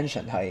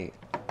intention 係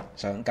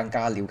想更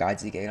加了解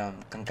自己啦，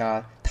更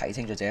加睇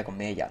清楚自己一個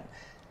咩人，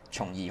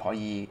從而可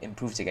以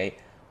improve 自己。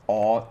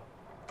我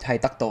係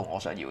得到我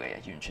想要嘅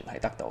嘢，完全係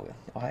得到嘅。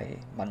我係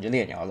問咗呢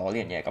樣嘢，我攞呢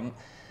樣嘢。咁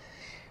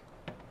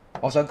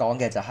我想講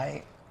嘅就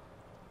係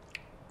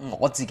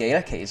我自己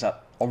咧，其實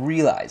我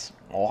realize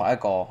我係一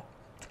個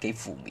幾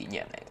負面嘅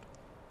人嚟。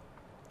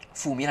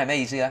負面係咩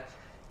意思咧？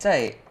即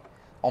係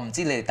我唔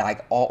知你哋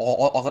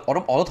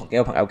我都同幾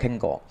個朋友傾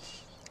過。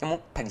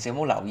平時有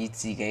冇留意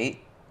自己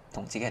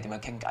同自己係點樣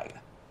傾偈嘅？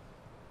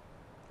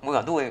每個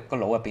人都會個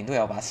腦入邊都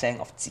有把聲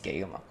of 自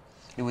己噶嘛。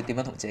你會點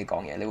樣同自己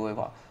講嘢？你會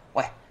話：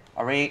喂，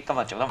阿 Ray 今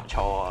日做得唔錯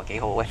喎，幾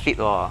好，喂 fit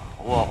喎，好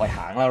喎，喂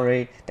行啦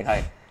Ray，定係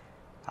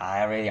阿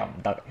Ray 又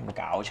唔得，有冇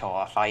搞錯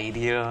啊？廢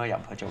啲咯，又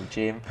唔去做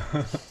gym。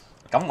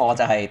咁我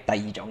就係第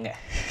二種嘅。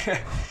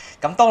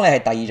咁當你係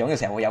第二種嘅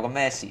時候，會有個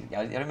咩事？有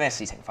啲咩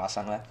事情發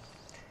生咧？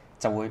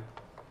就會，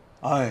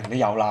你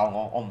又鬧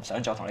我唔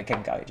想再同你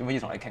傾偈，做咩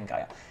要同你傾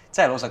偈啊？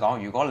即係老實講，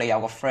如果你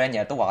有個 friend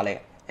日日都話你，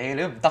你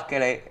都唔得嘅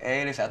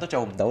你，你成日都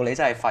做唔到，你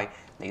真係廢，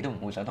你都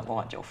唔會想同嗰個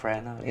人做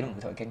friend 啦，你都唔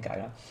會同佢傾偈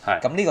啦。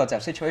咁呢個就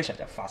situation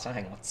就發生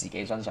喺我自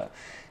己身上。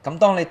咁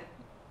當你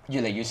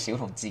越嚟越少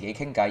同自己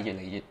傾偈，越嚟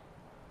越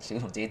少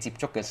同自己接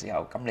觸嘅時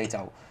候，咁你就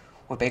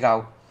會比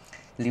較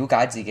了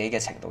解自己嘅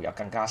程度又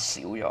更加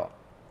少咗，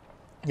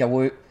又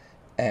會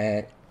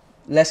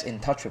less in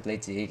touch with 你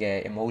自己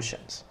嘅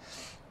emotions。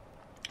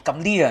咁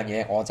呢樣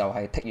嘢我就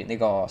係剔完呢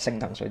個升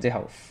騰水之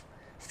後，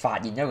發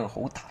現一樣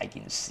好大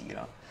件事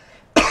啦。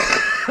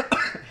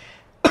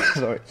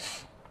sorry。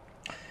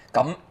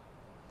咁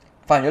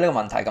發現咗呢個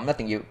問題，咁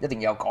一定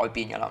要有改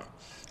變㗎啦。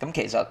咁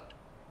其實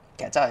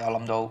真係有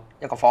諗到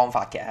一個方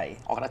法嘅，係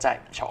我覺得真係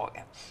唔錯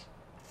嘅，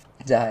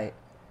就係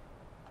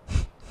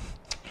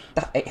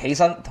起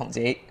身同自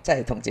己，即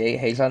係同自己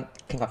起身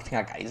傾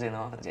下偈先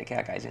咯，同自己傾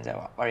下偈先，就係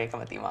話：喂，今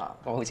日點啊？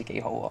咁好似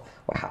幾好喎，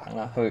我行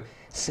啦，去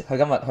今日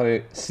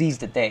去 seize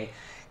the day。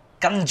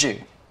跟住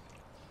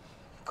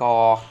個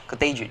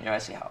day 完咗嘅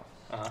時候，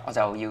我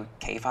就要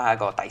企翻喺一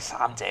個第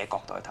三者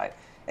角度去睇。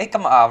今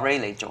日阿 Ray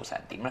你做成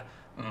點咧？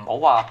唔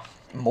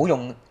好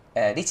用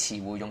啲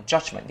詞彙，用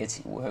judgment 嘅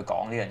詞彙去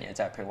講呢樣嘢，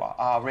就係譬如話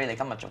阿 Ray 你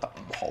今日做得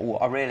唔好喎，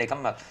阿 Ray 你今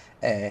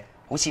日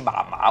好似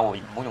麻麻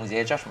喎，唔好用自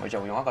己 judgment 去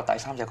做，用一個第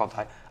三者角度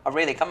睇。阿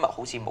Ray 你今日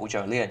好似冇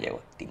做呢樣嘢喎，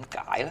點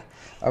解咧？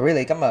阿 Ray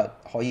你今日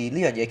可以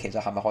呢樣嘢其實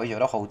係咪可以做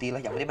得好啲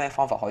咧？有啲咩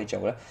方法可以做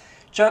咧？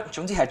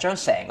總之係將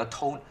成個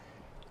tone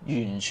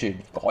完全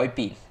改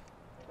變。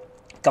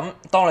咁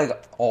當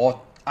我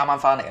啱啱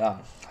翻嚟啦，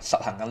實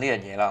行緊呢樣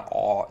嘢啦，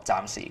我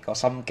暫時個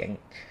心境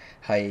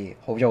係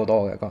好咗好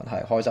多嘅，個人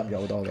係開心咗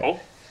好多嘅。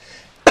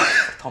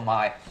同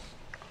埋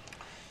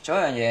仲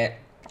有一樣嘢，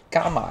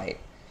加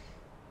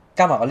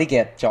埋我呢幾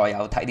日再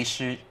有睇啲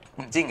書，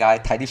唔知點解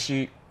睇啲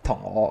書同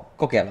我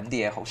嗰幾日諗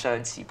啲嘢好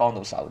相似，幫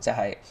到手，即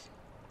係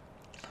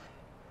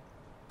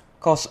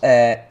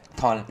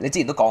同人你之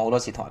前都講好多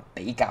次同人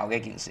比較嘅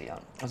一件事啊，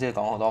我知你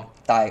講好多，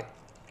但係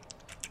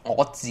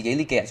我自己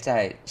呢幾日真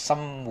係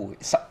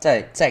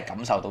真係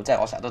感受到，即係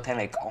我成日都聽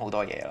你講好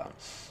多嘢啦。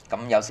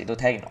咁有時都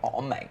聽完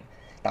我明，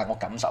但係我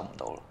感受唔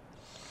到咯。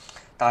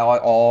但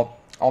係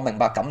我明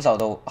白感受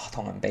到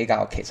同人比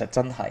較其實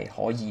真係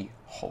可以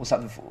好辛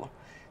苦。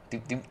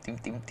點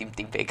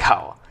比較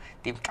啊？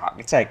點搞？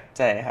即係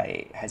真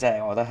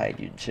係，我覺得係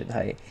完全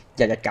係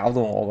日日搞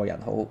到我個人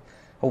好唔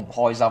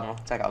開心咯。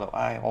即係搞到，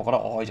我覺得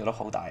我可以做得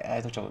好大，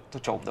都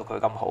做唔到佢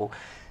咁好，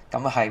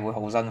咁係會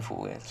好辛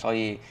苦嘅。所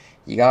以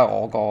而家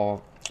我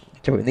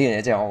做完呢樣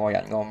嘢之後，我個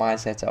人個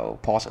mindset 就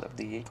positive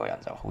啲，個人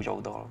就好咗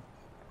好多咯。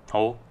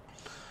好，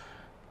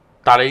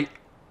但係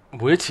你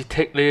每一次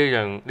take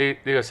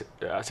呢個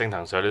聖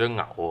藤水，你都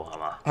嘔喎，係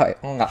嘛？係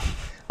我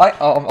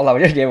嘔，我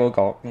留咗嘢冇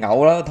講，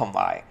嘔啦，同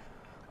埋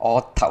我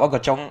頭一個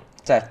鐘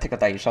即係 take 個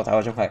第二 shot 頭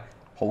一個鐘係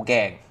好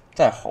驚，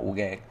真係好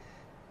驚，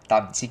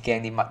但唔知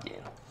驚啲乜嘢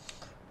咯。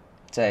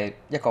即係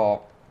一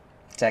個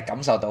就係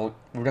感受到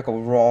一個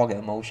raw 嘅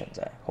emotion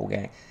就係好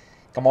驚。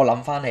咁我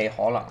諗翻起，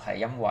可能係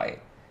因為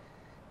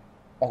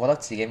我覺得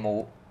自己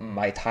唔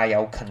係太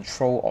有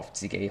control of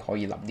自己可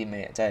以諗啲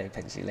咩，即係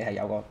平時你係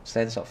有個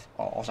sense of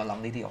我想諗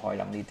呢啲，我可以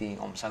諗呢啲，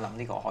我唔想諗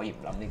呢個，我可以唔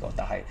諗呢個，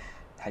但係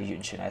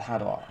完全係睇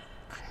到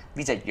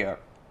呢隻藥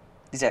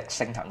呢隻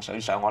聖藤水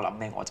想我諗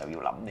咩我就要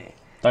諗咩。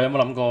但係有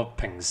冇諗過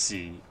平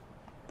時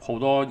好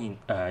多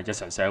日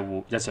常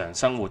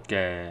生活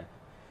嘅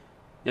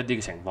一啲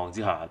嘅情況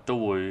之下，都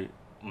會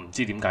唔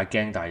知點解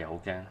驚，但係又好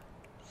驚。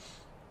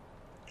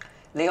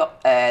呢個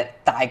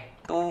但係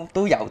都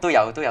有啲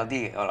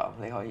嘅，我諗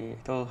你可以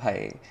都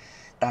係，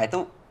但係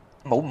都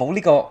冇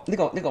呢個，我覺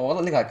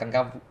得呢個係更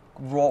加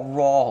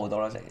raw 好多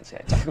啦，成件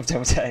事就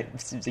真係唔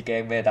知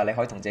驚咩，但係你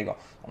可以同自己講，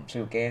我唔需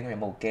要驚，有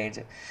冇驚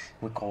啫？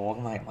會過噶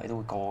嘛，人為都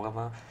會過噶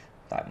嘛，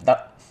但係唔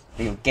得，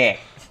你要驚，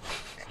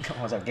咁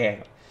我就驚。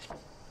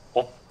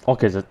我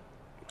其實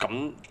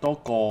咁多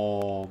個，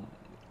我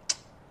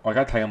而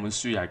家睇緊本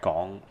書係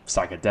講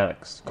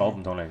psychedelics，講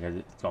唔同嚟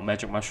嘅，講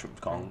magic mushroom，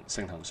 講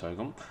聖藤水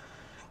咁。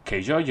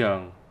其中一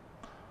樣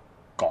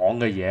講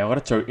嘅嘢，我覺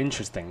得最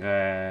interesting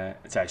嘅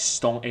就係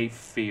Stone Age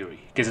Theory。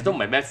其實都唔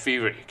係咩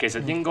theory， 其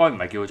實應該唔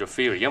係叫做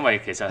theory， 因為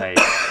其實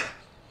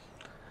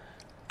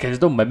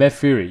都唔係咩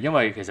theory， 因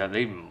為其實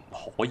你唔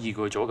可以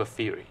叫佢做一個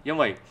theory， 因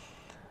為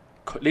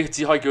你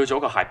只可以叫佢做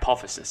一個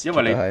hypothesis， 因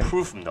為你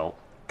prove 唔到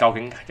究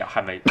竟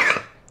係咪。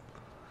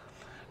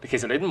其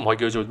實你都唔可以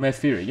叫做咩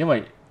theory， 因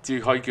為只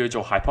可以叫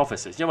做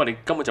hypothesis， 因為你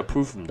根本就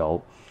prove 唔到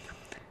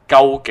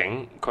究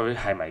竟佢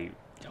係咪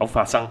有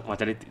發生，或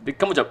者你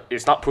根本就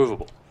it's not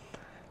provable。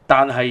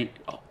但係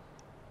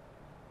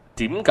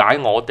點解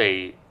我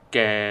哋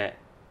嘅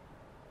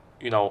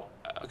嘅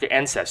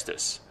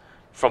ancestors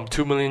from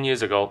 2 million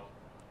years ago，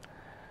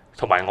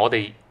 同埋我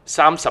哋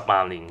30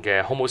萬年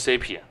嘅 Homo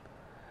sapien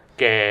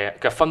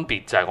嘅分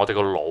別就係我哋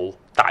個腦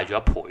大咗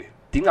1倍。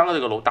點解我哋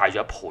個腦大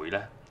咗1倍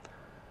呢？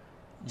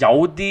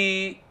有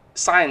啲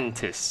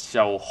scientist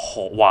就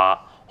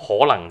話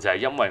可能就係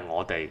因為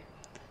我哋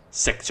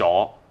食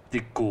咗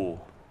啲菇，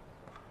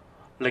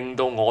令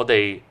到我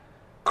哋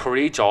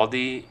create 咗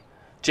啲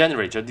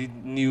generate 咗啲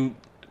呢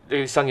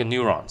啲新嘅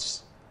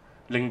neurons，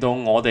 令到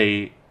我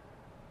哋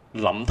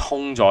諗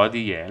通咗一啲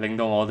嘢，令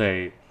到我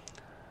哋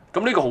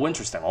咁呢個好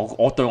interesting。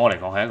我對我嚟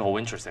講係一個好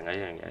interesting 嘅一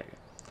樣嘢嚟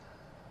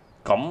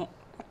嘅。咁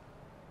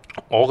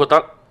我覺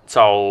得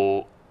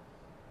就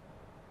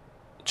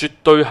絕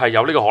對係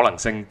有呢個可能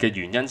性嘅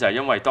原因，就係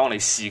因為當你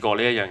試過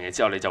呢一樣嘢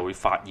之後，你就會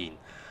發現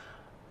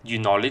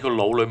原來你個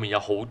腦裡面有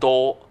好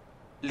多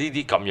呢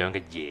啲咁樣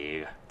嘅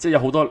嘢嘅，即係有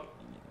好多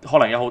可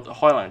能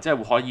即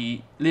係可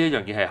以呢一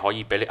樣嘢係可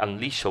以俾你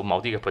unleash 到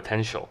某啲嘅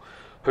potential，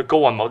 去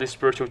go on某啲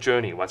spiritual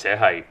journey， 或者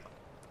係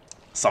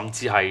甚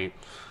至係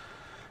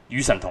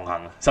與神同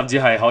行，甚至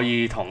係可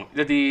以同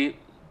一啲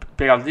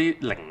比較啲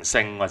靈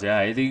性或者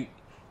係一啲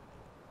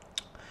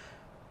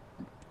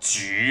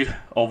主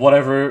or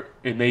whatever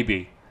it may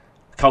be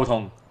溝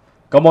通。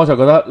咁我就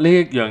覺得呢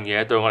一樣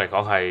嘢對我嚟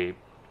講係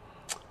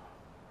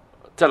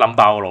即係諗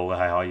爆個腦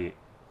嘅，係可以，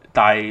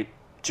但係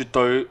絕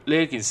對呢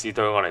一件事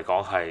對我嚟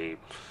講係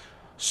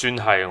算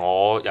係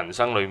我人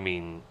生裏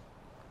面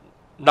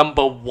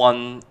number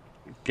one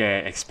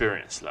嘅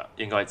experience 啦，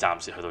應該係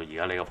暫時去到而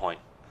家呢個 point。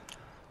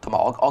同埋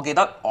我記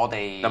得我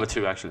哋 number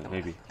two actually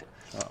maybe，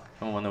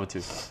 咁我 number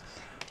two。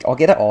我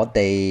記得我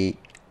哋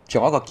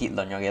仲有一個結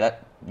論，我記得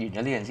完咗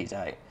呢件事就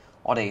係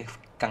我哋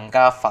更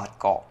加發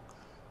覺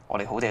我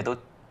哋好多嘢都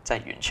真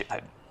係完全係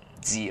唔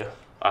知咯。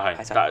係，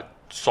但係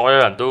所有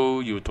人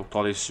都要讀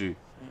多啲書，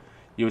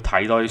要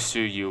睇多啲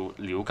書，要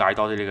了解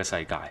多啲呢個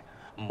世界，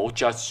唔好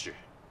judge 住。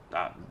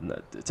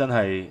真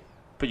係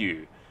不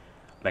如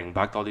明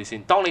白多啲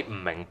先。當你唔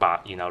明白，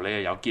然後你又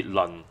有結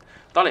論；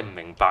當你唔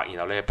明白，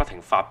然後你係不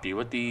停發表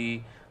一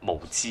啲無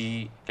知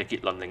嘅結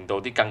論，令到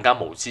啲更加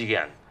無知嘅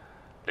人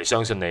嚟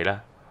相信你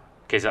呢。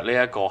其實呢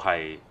一個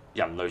係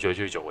人類最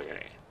中意做嘅嘢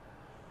嚟。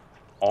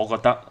我覺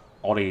得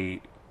我哋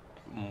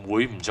唔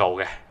會唔做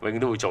嘅，永遠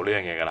都會做呢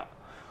樣嘢噶啦。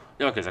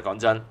因為其實講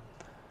真，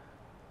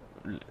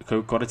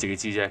佢覺得自己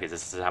知啫，其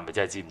實係咪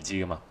真係知唔知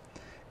噶嘛？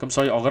咁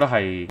所以我覺得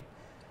係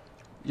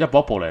一步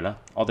一步嚟啦。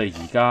我哋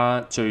而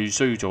家最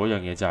需要做一樣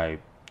嘢就係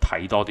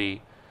睇多啲。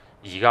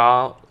而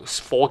家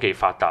科技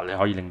發達，你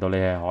可以令到你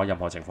喺任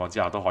何情況之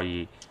下都可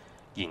以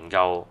研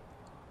究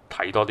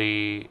睇多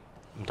啲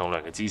唔同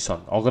類型嘅資訊。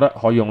我覺得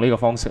可以用呢個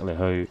方式嚟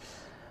去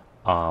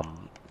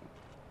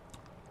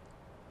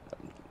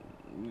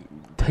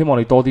希望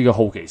你多啲嘅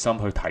好奇心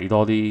去睇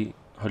多啲，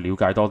去了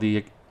解多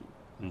啲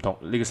唔同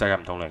呢個世界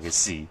唔同類型嘅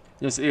事。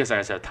因為呢個世界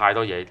實在太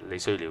多嘢你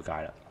需要了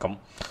解啦。咁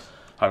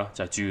係咯，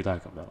就係主要都係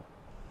咁樣。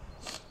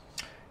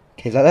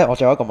其實咧，我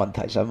仲有一個問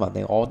題想問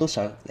你，我都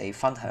想你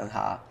分享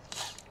下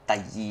第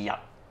二日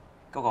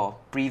嗰個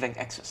breathing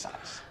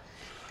exercise。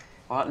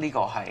我覺得呢個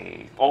係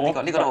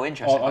呢個都好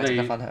interesting，值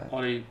得分享。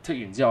我哋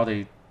剔完之後，我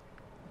哋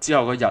之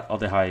後嗰日我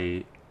哋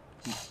係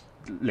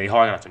離開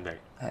㗎啦，準備。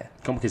係。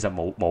咁其實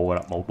冇㗎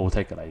啦，冇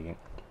take 㗎啦已經。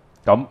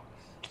咁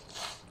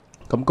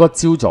嗰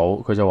朝早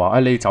佢就話：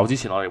你走之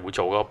前我哋會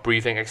做嗰個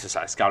breathing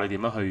exercise，教你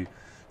點樣去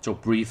做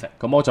breathing。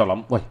咁我就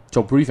諗，喂，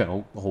做 breathing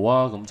好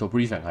啊！咁做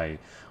breathing 係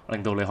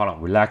令到你可能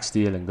relax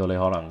啲，令到你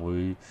可能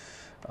會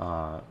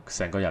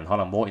成個人可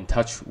能 more in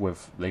touch with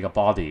你個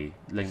body，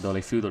 令到你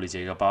feel 到你自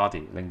己個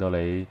body， 令到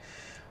你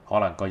可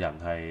能個人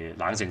係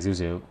冷靜少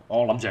少。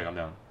我諗住係咁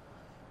樣，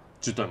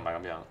絕對唔係咁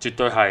樣，絕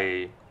對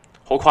係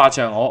好誇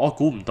張。我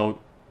估唔到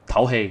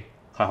唞氣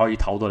係可以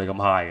唞到你咁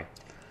high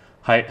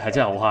嘅，係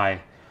真係好 high，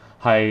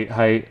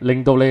係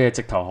令到你嘅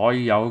直頭可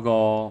以有一個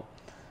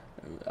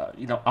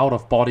out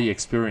of body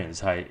experience，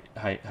 係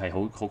好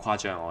誇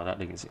張。我覺得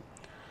呢件事。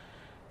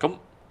咁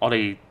我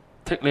哋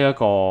take 呢一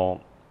個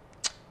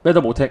咩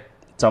都冇 take，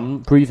就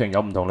咁 breathing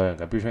有唔同類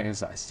型嘅 breathing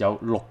exercise， 有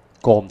6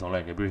個唔同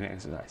類型嘅 breathing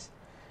exercise。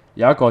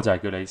有一個就係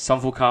叫你深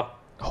呼吸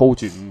hold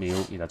住5秒，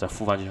然後再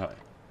呼翻出去。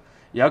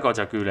有一個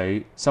就叫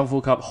你深呼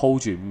吸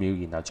hold 住5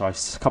秒，然後再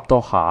吸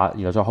多下，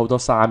然後再 hold 多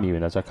3秒，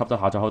然後再吸多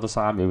下，再 hold 多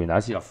3秒，然後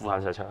一次就呼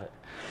翻晒出去。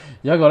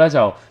有一個咧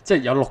就即係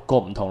有6個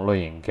唔同類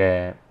型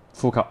嘅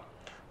呼吸。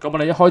咁我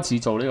哋一開始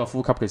做呢個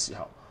呼吸嘅時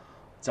候，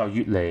就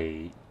越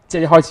嚟即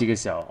係一開始嘅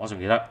時候，我仲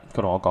記得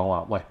佢同我講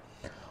話：喂，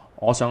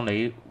我想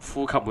你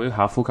呼吸每一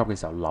下呼吸嘅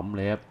時候，諗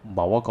你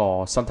某一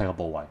個身體嘅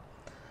部位，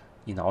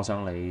然後我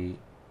想你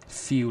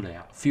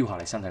feel 下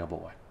你身體嘅部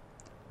位，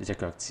你隻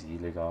腳趾、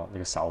你個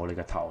手、你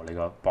個頭、你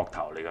個膊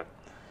頭、你個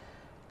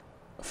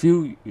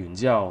feel 完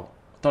之後，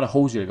當你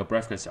hold 住你個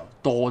breath 嘅時候，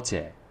多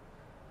謝。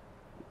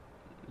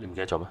你唔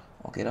記得咗咩？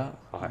我記得，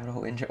我覺得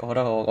好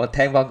interesting，我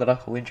聽翻覺得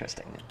好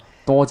interesting 嘅。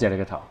多謝你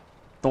嘅頭，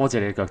多謝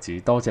你嘅腳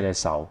趾，多謝你嘅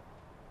手。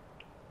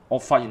我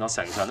發現我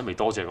成世人都未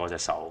多謝過隻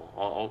手，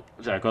我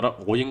就係覺得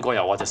我應該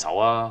有我隻手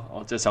啊，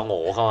我隻手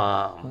我噶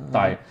嘛，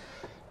但係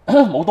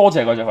冇多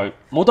謝過隻佢，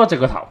冇多謝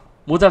個頭，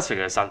冇多謝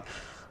佢嘅身，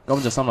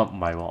咁就心諗唔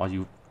係喎，我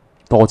要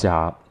多謝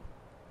下。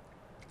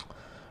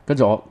跟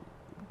住我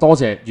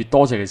越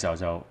多謝嘅時候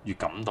就越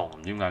感動，唔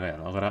知點解嘅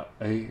人，我覺得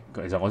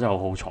其實我真係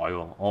好好彩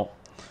喎，我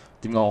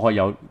點解我可以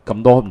有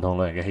咁多唔同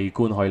類型嘅器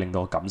官可以令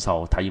到我感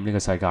受體驗呢個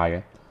世界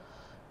嘅？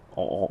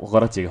我覺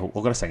得自己好，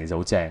我覺得成件事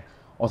好正。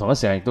我同一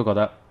時間亦都覺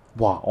得，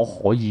哇！我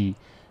可以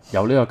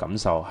有呢個感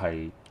受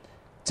係，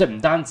即係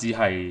唔單止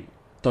係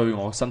對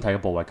我身體嘅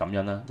部位感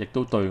恩啦，亦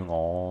都對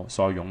我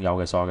所擁有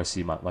嘅所有嘅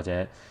事物或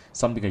者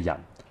身邊嘅人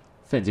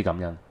非常之感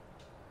恩。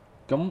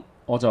咁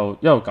我就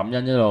一路感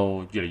恩，一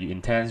路越嚟越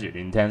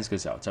intense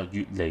嘅時候，就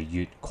越嚟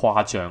越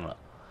誇張啦。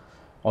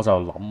我就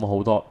諗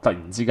好多，突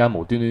然之間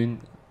無端端，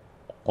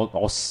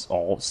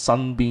我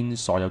身邊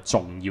所有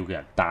重要嘅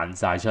人彈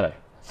晒出嚟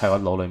喺我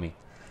腦裏面。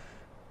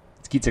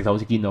直頭好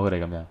似見到佢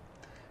哋咁樣，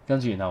跟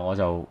住然後我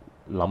就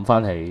諗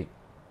翻起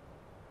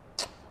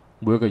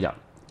每一個人，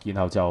然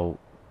後就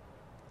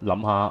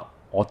諗下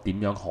我點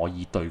樣可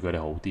以對佢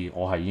哋好啲。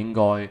我係應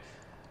該，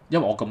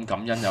因為我咁感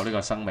恩有呢個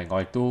生命，我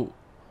亦都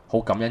好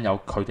感恩有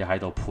佢哋喺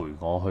度陪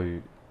我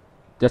去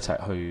一齊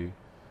去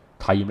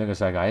體驗呢個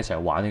世界，一齊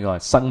玩呢個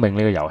生命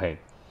呢個遊戲。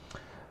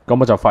咁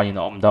我就發現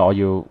我唔得，我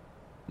要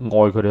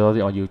愛佢哋多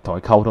啲，我要同佢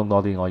溝通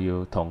多啲，我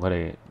要同佢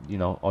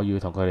哋，我要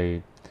同佢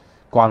哋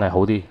關係好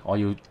啲，我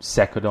要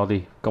錫佢多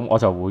啲，咁我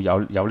就會有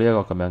呢一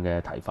個咁樣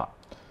嘅睇法。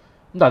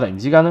咁但係突然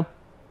之間呢，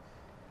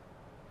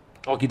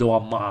我見到我阿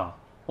媽，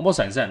我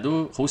成世人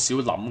都好少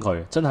諗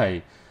佢，真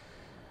係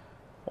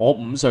我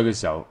5歲嘅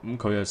時候，咁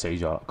佢就死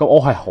咗。咁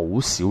我係好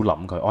少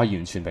諗佢，我係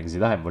完全平時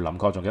都係唔會諗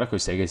佢。我仲記得佢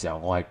死嘅時候，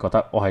我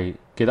係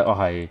記得我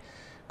係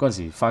嗰陣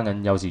時翻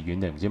緊幼稚園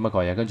定唔知乜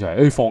鬼嘢，跟住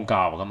係放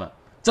假喎咁啊，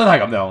真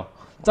係咁樣，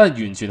真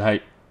係完全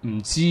係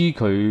唔知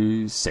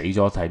佢死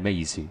咗係咩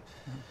意思。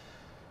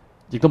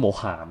亦都冇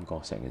喊過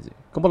成件事。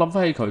咁我諗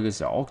翻起佢嘅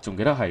時候，我仲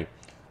記得係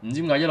唔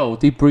知點解一路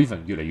啲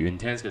breathing 越嚟越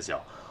intense 嘅時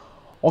候，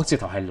我直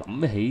頭係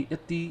諗起一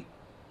啲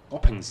我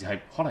平時係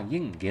可能已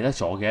經唔記得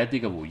咗嘅一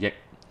啲嘅回憶，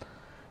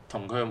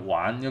同佢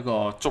玩一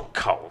個足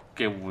球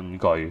嘅玩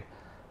具，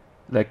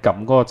你撳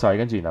嗰個掣，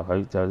跟住然後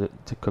佢就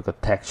佢個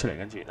踢出嚟，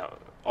跟住然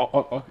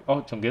後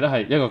我仲記得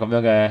係一個咁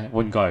樣嘅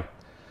玩具。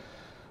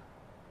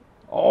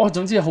我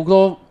總之好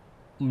多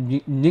唔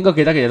應該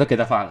記得嘅嘢都記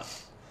得翻。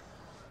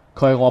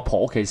佢喺我阿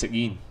婆屋企食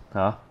煙。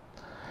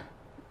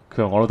佢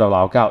同我老豆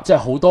鬧交，即係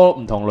好多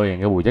唔同類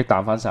型嘅回憶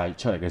彈翻晒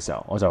出嚟嘅時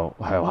候，我就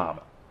喺度喊啦。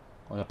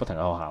我就不停喺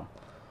度喊，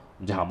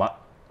唔知喊乜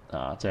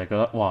啊，就係覺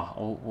得哇，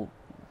我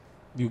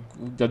要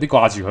有啲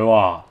掛住佢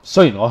喎。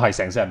雖然我係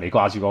成世人未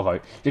掛住過佢，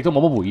亦都冇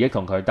乜回憶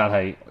同佢，但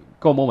係嗰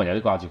個 moment 有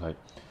啲掛住佢。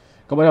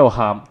咁我一路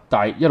喊，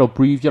但係一路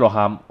breathe 一路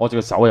喊，我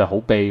隻手又好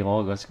痹，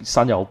我個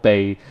身又好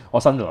痹，我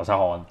身度流晒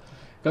汗，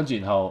跟住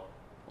然後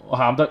我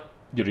喊得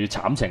越嚟越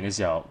慘情嘅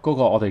時候，嗰、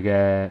個我哋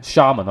嘅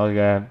shaman， 我哋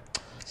嘅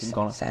點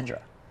講咧？ Sandra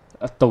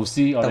導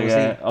師，我哋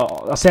嘅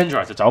阿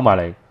Sandra 就走埋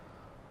嚟，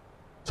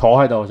坐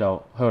喺度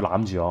就喺度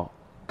攬住我，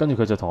跟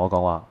住佢就同我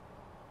講話：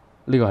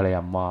呢個係你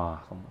阿媽。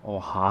咁我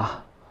話吓，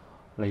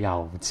你又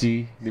唔知？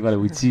點解你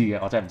會知嘅？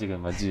我真係唔知佢係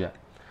咪知啊！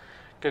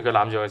跟住佢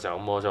攬住嘅時候，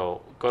咁我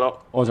就覺得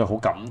我就好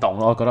感動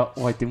咯。我覺得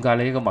喂，點解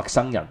你呢個陌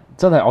生人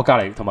真係我隔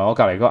離，同埋我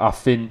隔離嗰個阿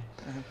Fin，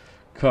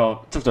佢又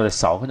捉咗隻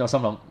手，跟住我心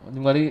諗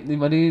點解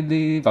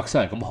啲陌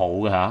生人咁好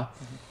嘅嚇？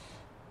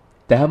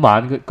第一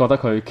晚佢覺得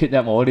佢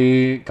kidnap 我嗰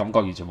啲感覺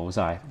完全冇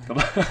晒。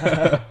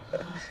咁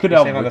跟住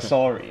我唔寫翻個會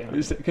sorry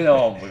跟住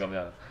我唔會咁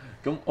樣。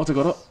咁我就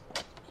覺得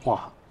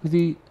哇，呢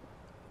啲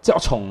即係我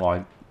從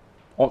來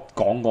我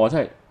講過，即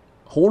係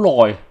好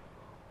耐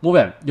冇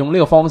人用呢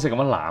個方式咁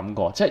樣攬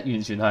過，即係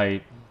完全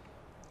係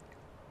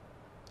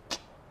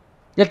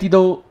一啲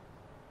都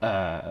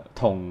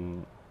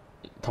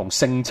同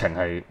性情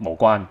係無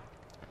關，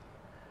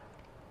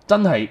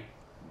真係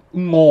愛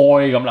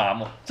咁攬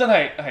喎，真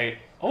係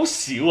好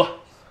少啊！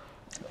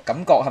感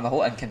覺係咪好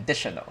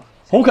unconditional？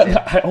好近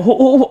係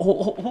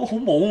好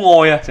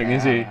冇愛啊！成件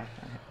事，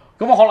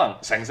咁我可能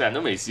成世人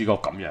都未試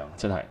過咁樣，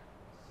真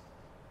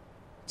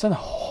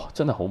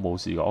係好冇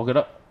試過。我記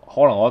得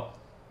可能我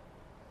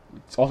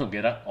仲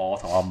記得我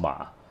同阿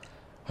嫲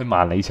去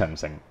萬里長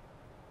城，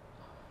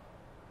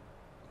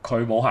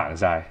佢冇行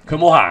晒，佢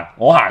冇行，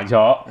我行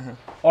咗。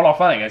我落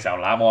翻嚟嘅時候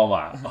攬我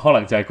阿嫲，可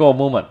能就係嗰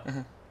個 moment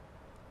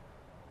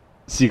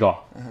試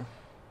過。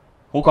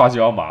好掛住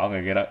我阿嫲，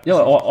我記得，因為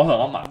我同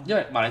我阿嫲，因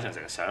為萬里長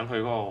城上去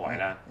嗰個位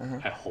咧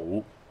係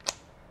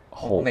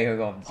好未去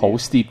過，唔知好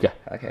steep 嘅，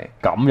 OK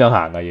咁樣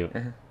行嘅要，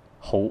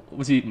好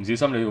似唔小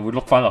心你會碌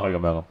翻落去咁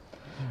樣。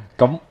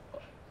咁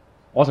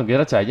我仲記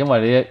得就係因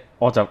為呢，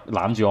我就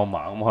攬住我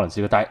阿嫲，咁可能試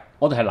過，但係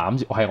我哋係攬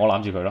住，係我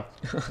攬住佢咯，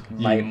唔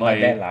係俾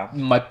人攬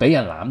唔係俾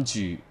人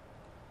攬住。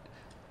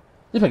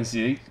你平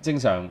時你正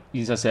常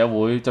現實社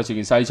會着住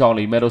件西裝，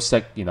你咩都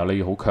識，然後你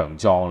要好強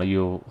壯，你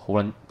要好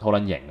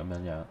撚型咁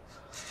樣樣。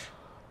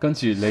跟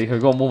住你去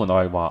嗰個 moment，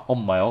我係話我唔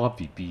係我個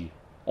BB，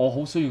我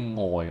好需要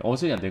愛，我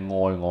需要人哋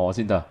愛我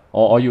先得，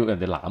我要人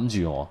哋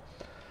攬住我。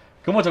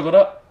咁我就覺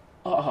得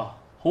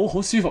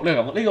好舒服呢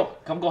個感覺，呢個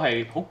感覺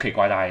係好奇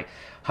怪，但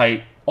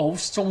係我好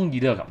中意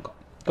呢個感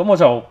覺。咁我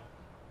就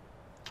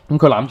咁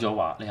佢攬住我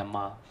話你阿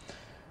媽，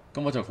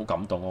咁我就好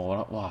感動，我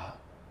覺得哇，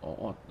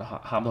我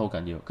喊得好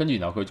緊要。跟住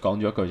然後佢講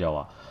咗一句就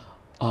話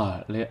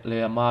你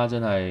阿媽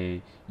真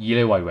係以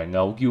你為榮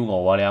啊，好驕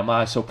傲啊，你阿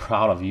媽 so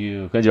proud of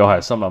you。跟住我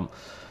係心諗。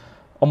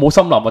我冇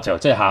心諗，我就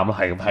真係喊咯，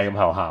係咁喺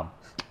度喊。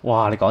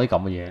哇！你講啲咁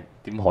嘅嘢，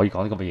點可以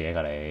講啲咁嘅嘢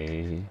㗎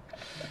你？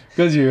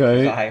跟住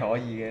佢係可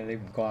以嘅，你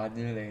唔慣啫。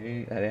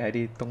你喺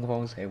啲東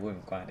方社會唔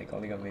慣人哋講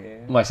啲咁嘅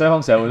嘢。唔係西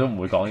方社會都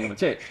唔會講呢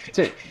咁，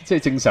即係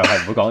正常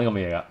係唔會講呢咁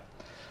嘅嘢㗎。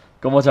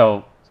咁我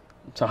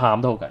就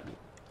喊得好緊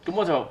要。咁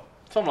我就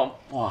心諗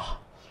哇！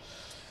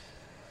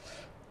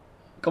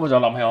咁我就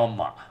諗起我阿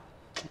嫲，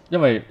因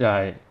為又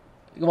係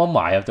咁我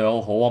阿嫲又對我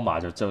好好，我阿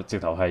嫲就直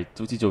頭係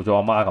好似做咗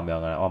阿媽咁樣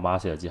㗎啦。我阿媽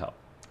死咗之後。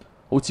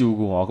好照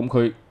顧我，咁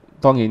佢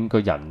當然個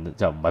人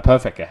就唔係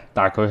perfect 嘅，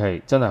但係佢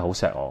係真係好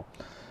錫我。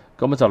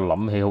咁就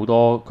諗起好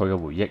多佢嘅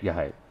回憶，又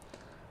係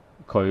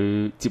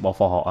佢接我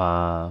放學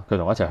啊，佢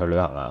同我一齊去旅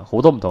行啊，好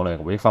多唔同類型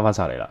嘅回憶翻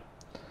晒嚟啦。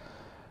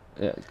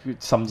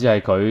甚至係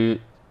佢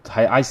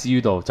喺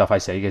ICU 度就快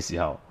死嘅時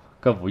候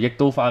嘅回憶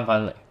都翻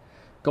嚟。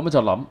咁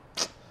就諗，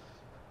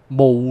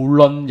無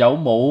論有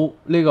冇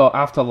呢個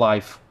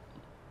afterlife，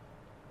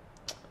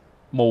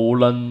無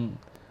論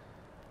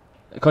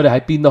佢哋喺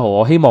邊都好，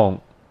我希望。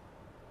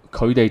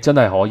佢哋真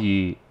係可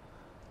以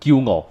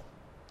驕傲，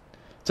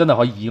真係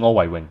可以以我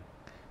為榮。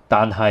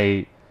但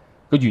係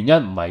個原因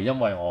唔係因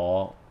為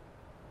我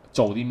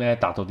做啲咩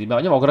達到啲咩，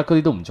因為我覺得嗰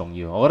啲都唔重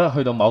要。我覺得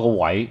去到某個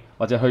位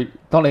或者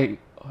當你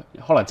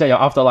可能真係有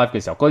afterlife 嘅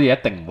時候，嗰啲嘢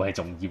一定唔會係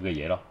重要嘅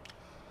嘢咯。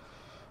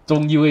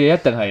重要嘅嘢一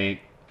定係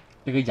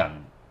你個人，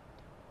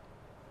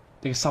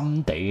你嘅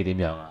心地係點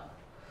樣啊？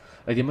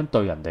你點樣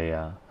對人哋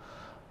啊？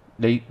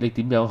你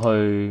點樣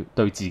去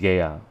對自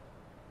己啊？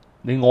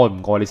你愛唔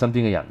愛你身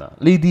邊嘅人啊？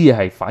呢啲嘢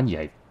係反而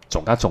係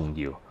仲加重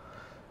要。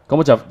咁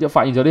我就一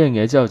發現咗呢樣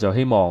嘢之後，就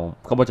希望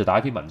咁我就打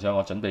一篇文章，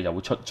我準備又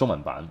會出中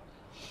文版，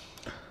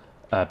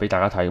俾大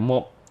家睇。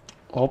咁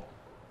我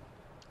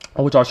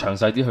會再詳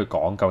細啲去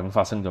講究竟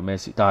發生咗咩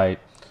事。但係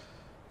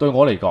對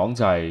我嚟講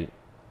就係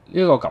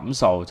呢個感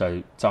受就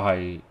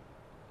係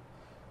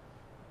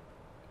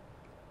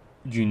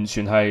完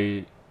全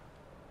係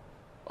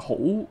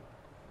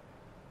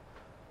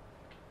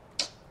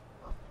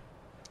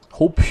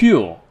好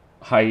pure。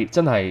係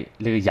真係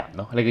你嘅人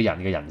咯，你嘅人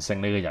嘅人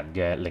性，你嘅人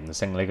嘅靈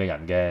性，你嘅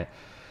人嘅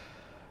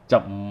就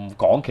唔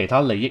講其他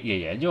利益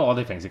嘅嘢，因為我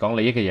哋平時講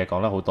利益嘅嘢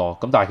講得好多，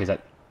咁但係其實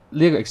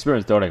呢一個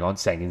experience 對我嚟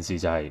講，成件事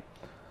就係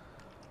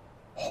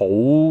好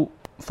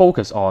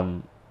focus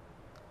on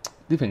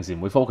啲平時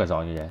唔會 focus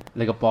on 嘅嘢。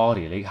你個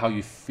body，你 how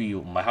you feel，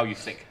唔係 how you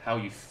think，how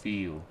you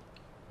feel。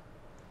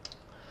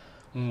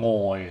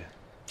愛啊，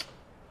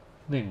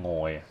咩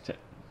愛啊？即係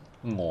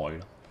愛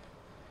咯，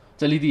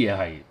即係呢啲嘢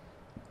係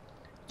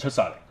出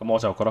晒嚟，咁我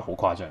就覺得好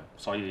誇張，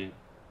所以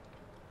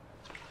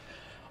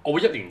我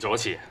會一年做一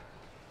次。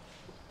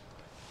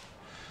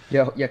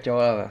約咗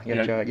啦，約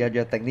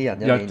定啲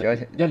人一年做一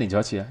次。一年做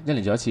一次啊！一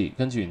年做一次，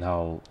跟住然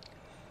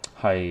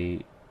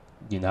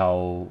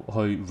後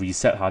去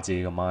reset 下自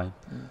己嘅 mind，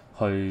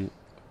去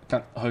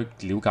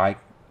了解，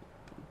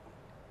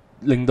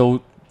令到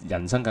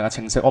人生更加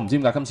清晰。我唔知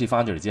點解今次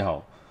翻咗嚟之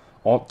後，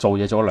我做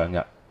嘢做咗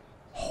2日，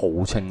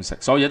好清晰，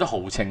所有嘢都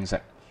好清晰，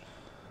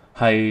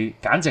係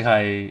簡直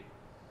係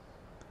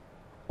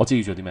我知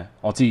要做啲咩，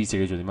我知自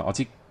己做啲咩，我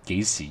知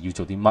幾時要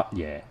做啲乜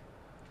嘢，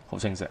好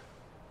清晰。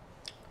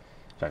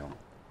就係咁。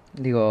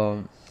呢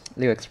個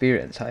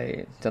experience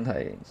係真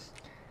係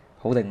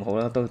好定唔好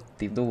啦，都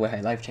點都會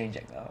係 life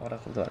changing 噶。我覺得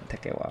好多人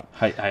take 嘅話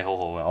係好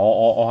好嘅，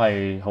我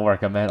係好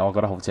recommend，我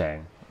覺得好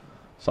正，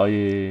所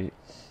以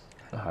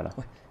係啦。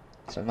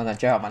想問下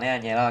最後問呢樣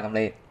嘢啦，咁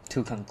你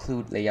to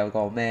conclude 你有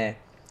個咩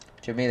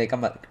最尾你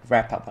今日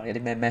wrap up 有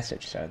啲咩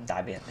message 想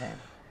帶俾人聽？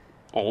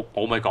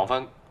我咪講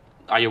翻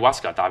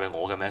Ayahuasca 帶俾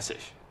我嘅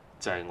message，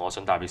就係我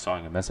想帶俾所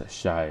有人嘅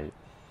message 就係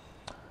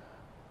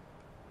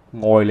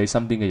愛你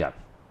身邊嘅人，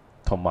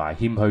同埋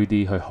謙虛啲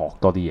去學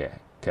多啲嘢。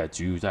其實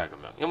主要真係咁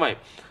樣，因為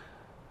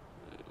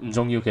唔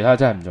重要，其他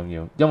真係唔重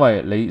要。因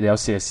為你有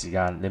4日時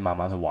間，你慢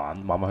慢去玩，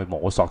慢慢去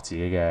摸索自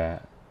己嘅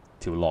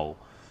條路，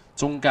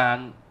中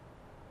間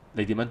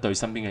你點樣對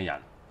身邊嘅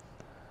人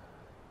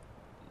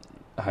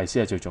係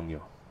先係最重要。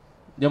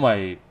因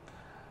為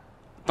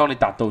當你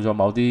達到咗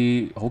某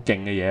啲好勁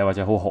嘅嘢，或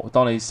者好，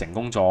當你成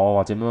功咗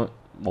或者乜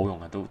冇用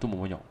嘅都冇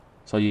乜用。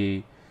所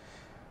以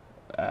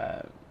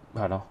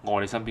係咯，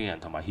愛你身邊嘅人，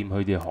同埋謙虛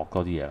啲去學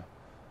多啲嘢，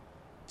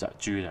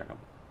主要就係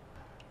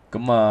咁。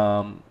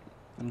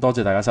咁多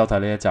謝大家收睇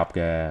呢一集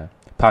嘅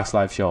Parks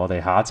Live Show，我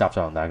哋下一集再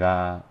同大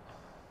家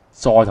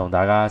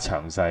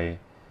詳細，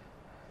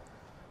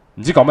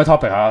唔知講咩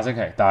topic 下個星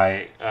期，但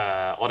係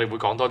我哋會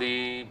講多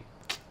啲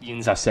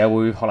現實社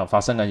會可能發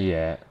生緊嘅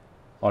嘢，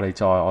我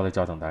哋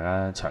再同大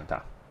家長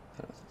談。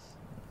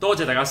多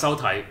謝大家收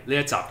睇呢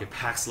一集嘅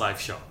Parks Live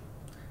Show。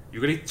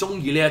如果你中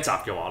意呢一集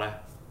嘅話呢，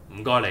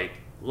唔該你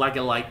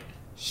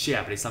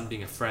like，share 俾你身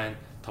邊嘅 friend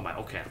同埋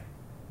屋企人。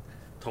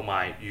同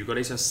埋，如果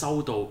你想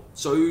收到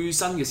最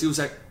新嘅消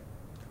息，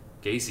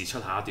幾時出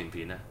下一段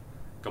片呢？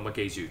咁啊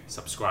記住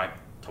subscribe，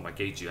 同埋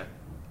記住咧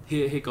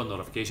hit 個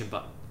notification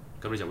button，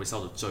咁你就會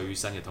收到最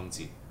新嘅通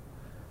知。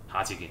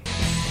下次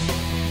見。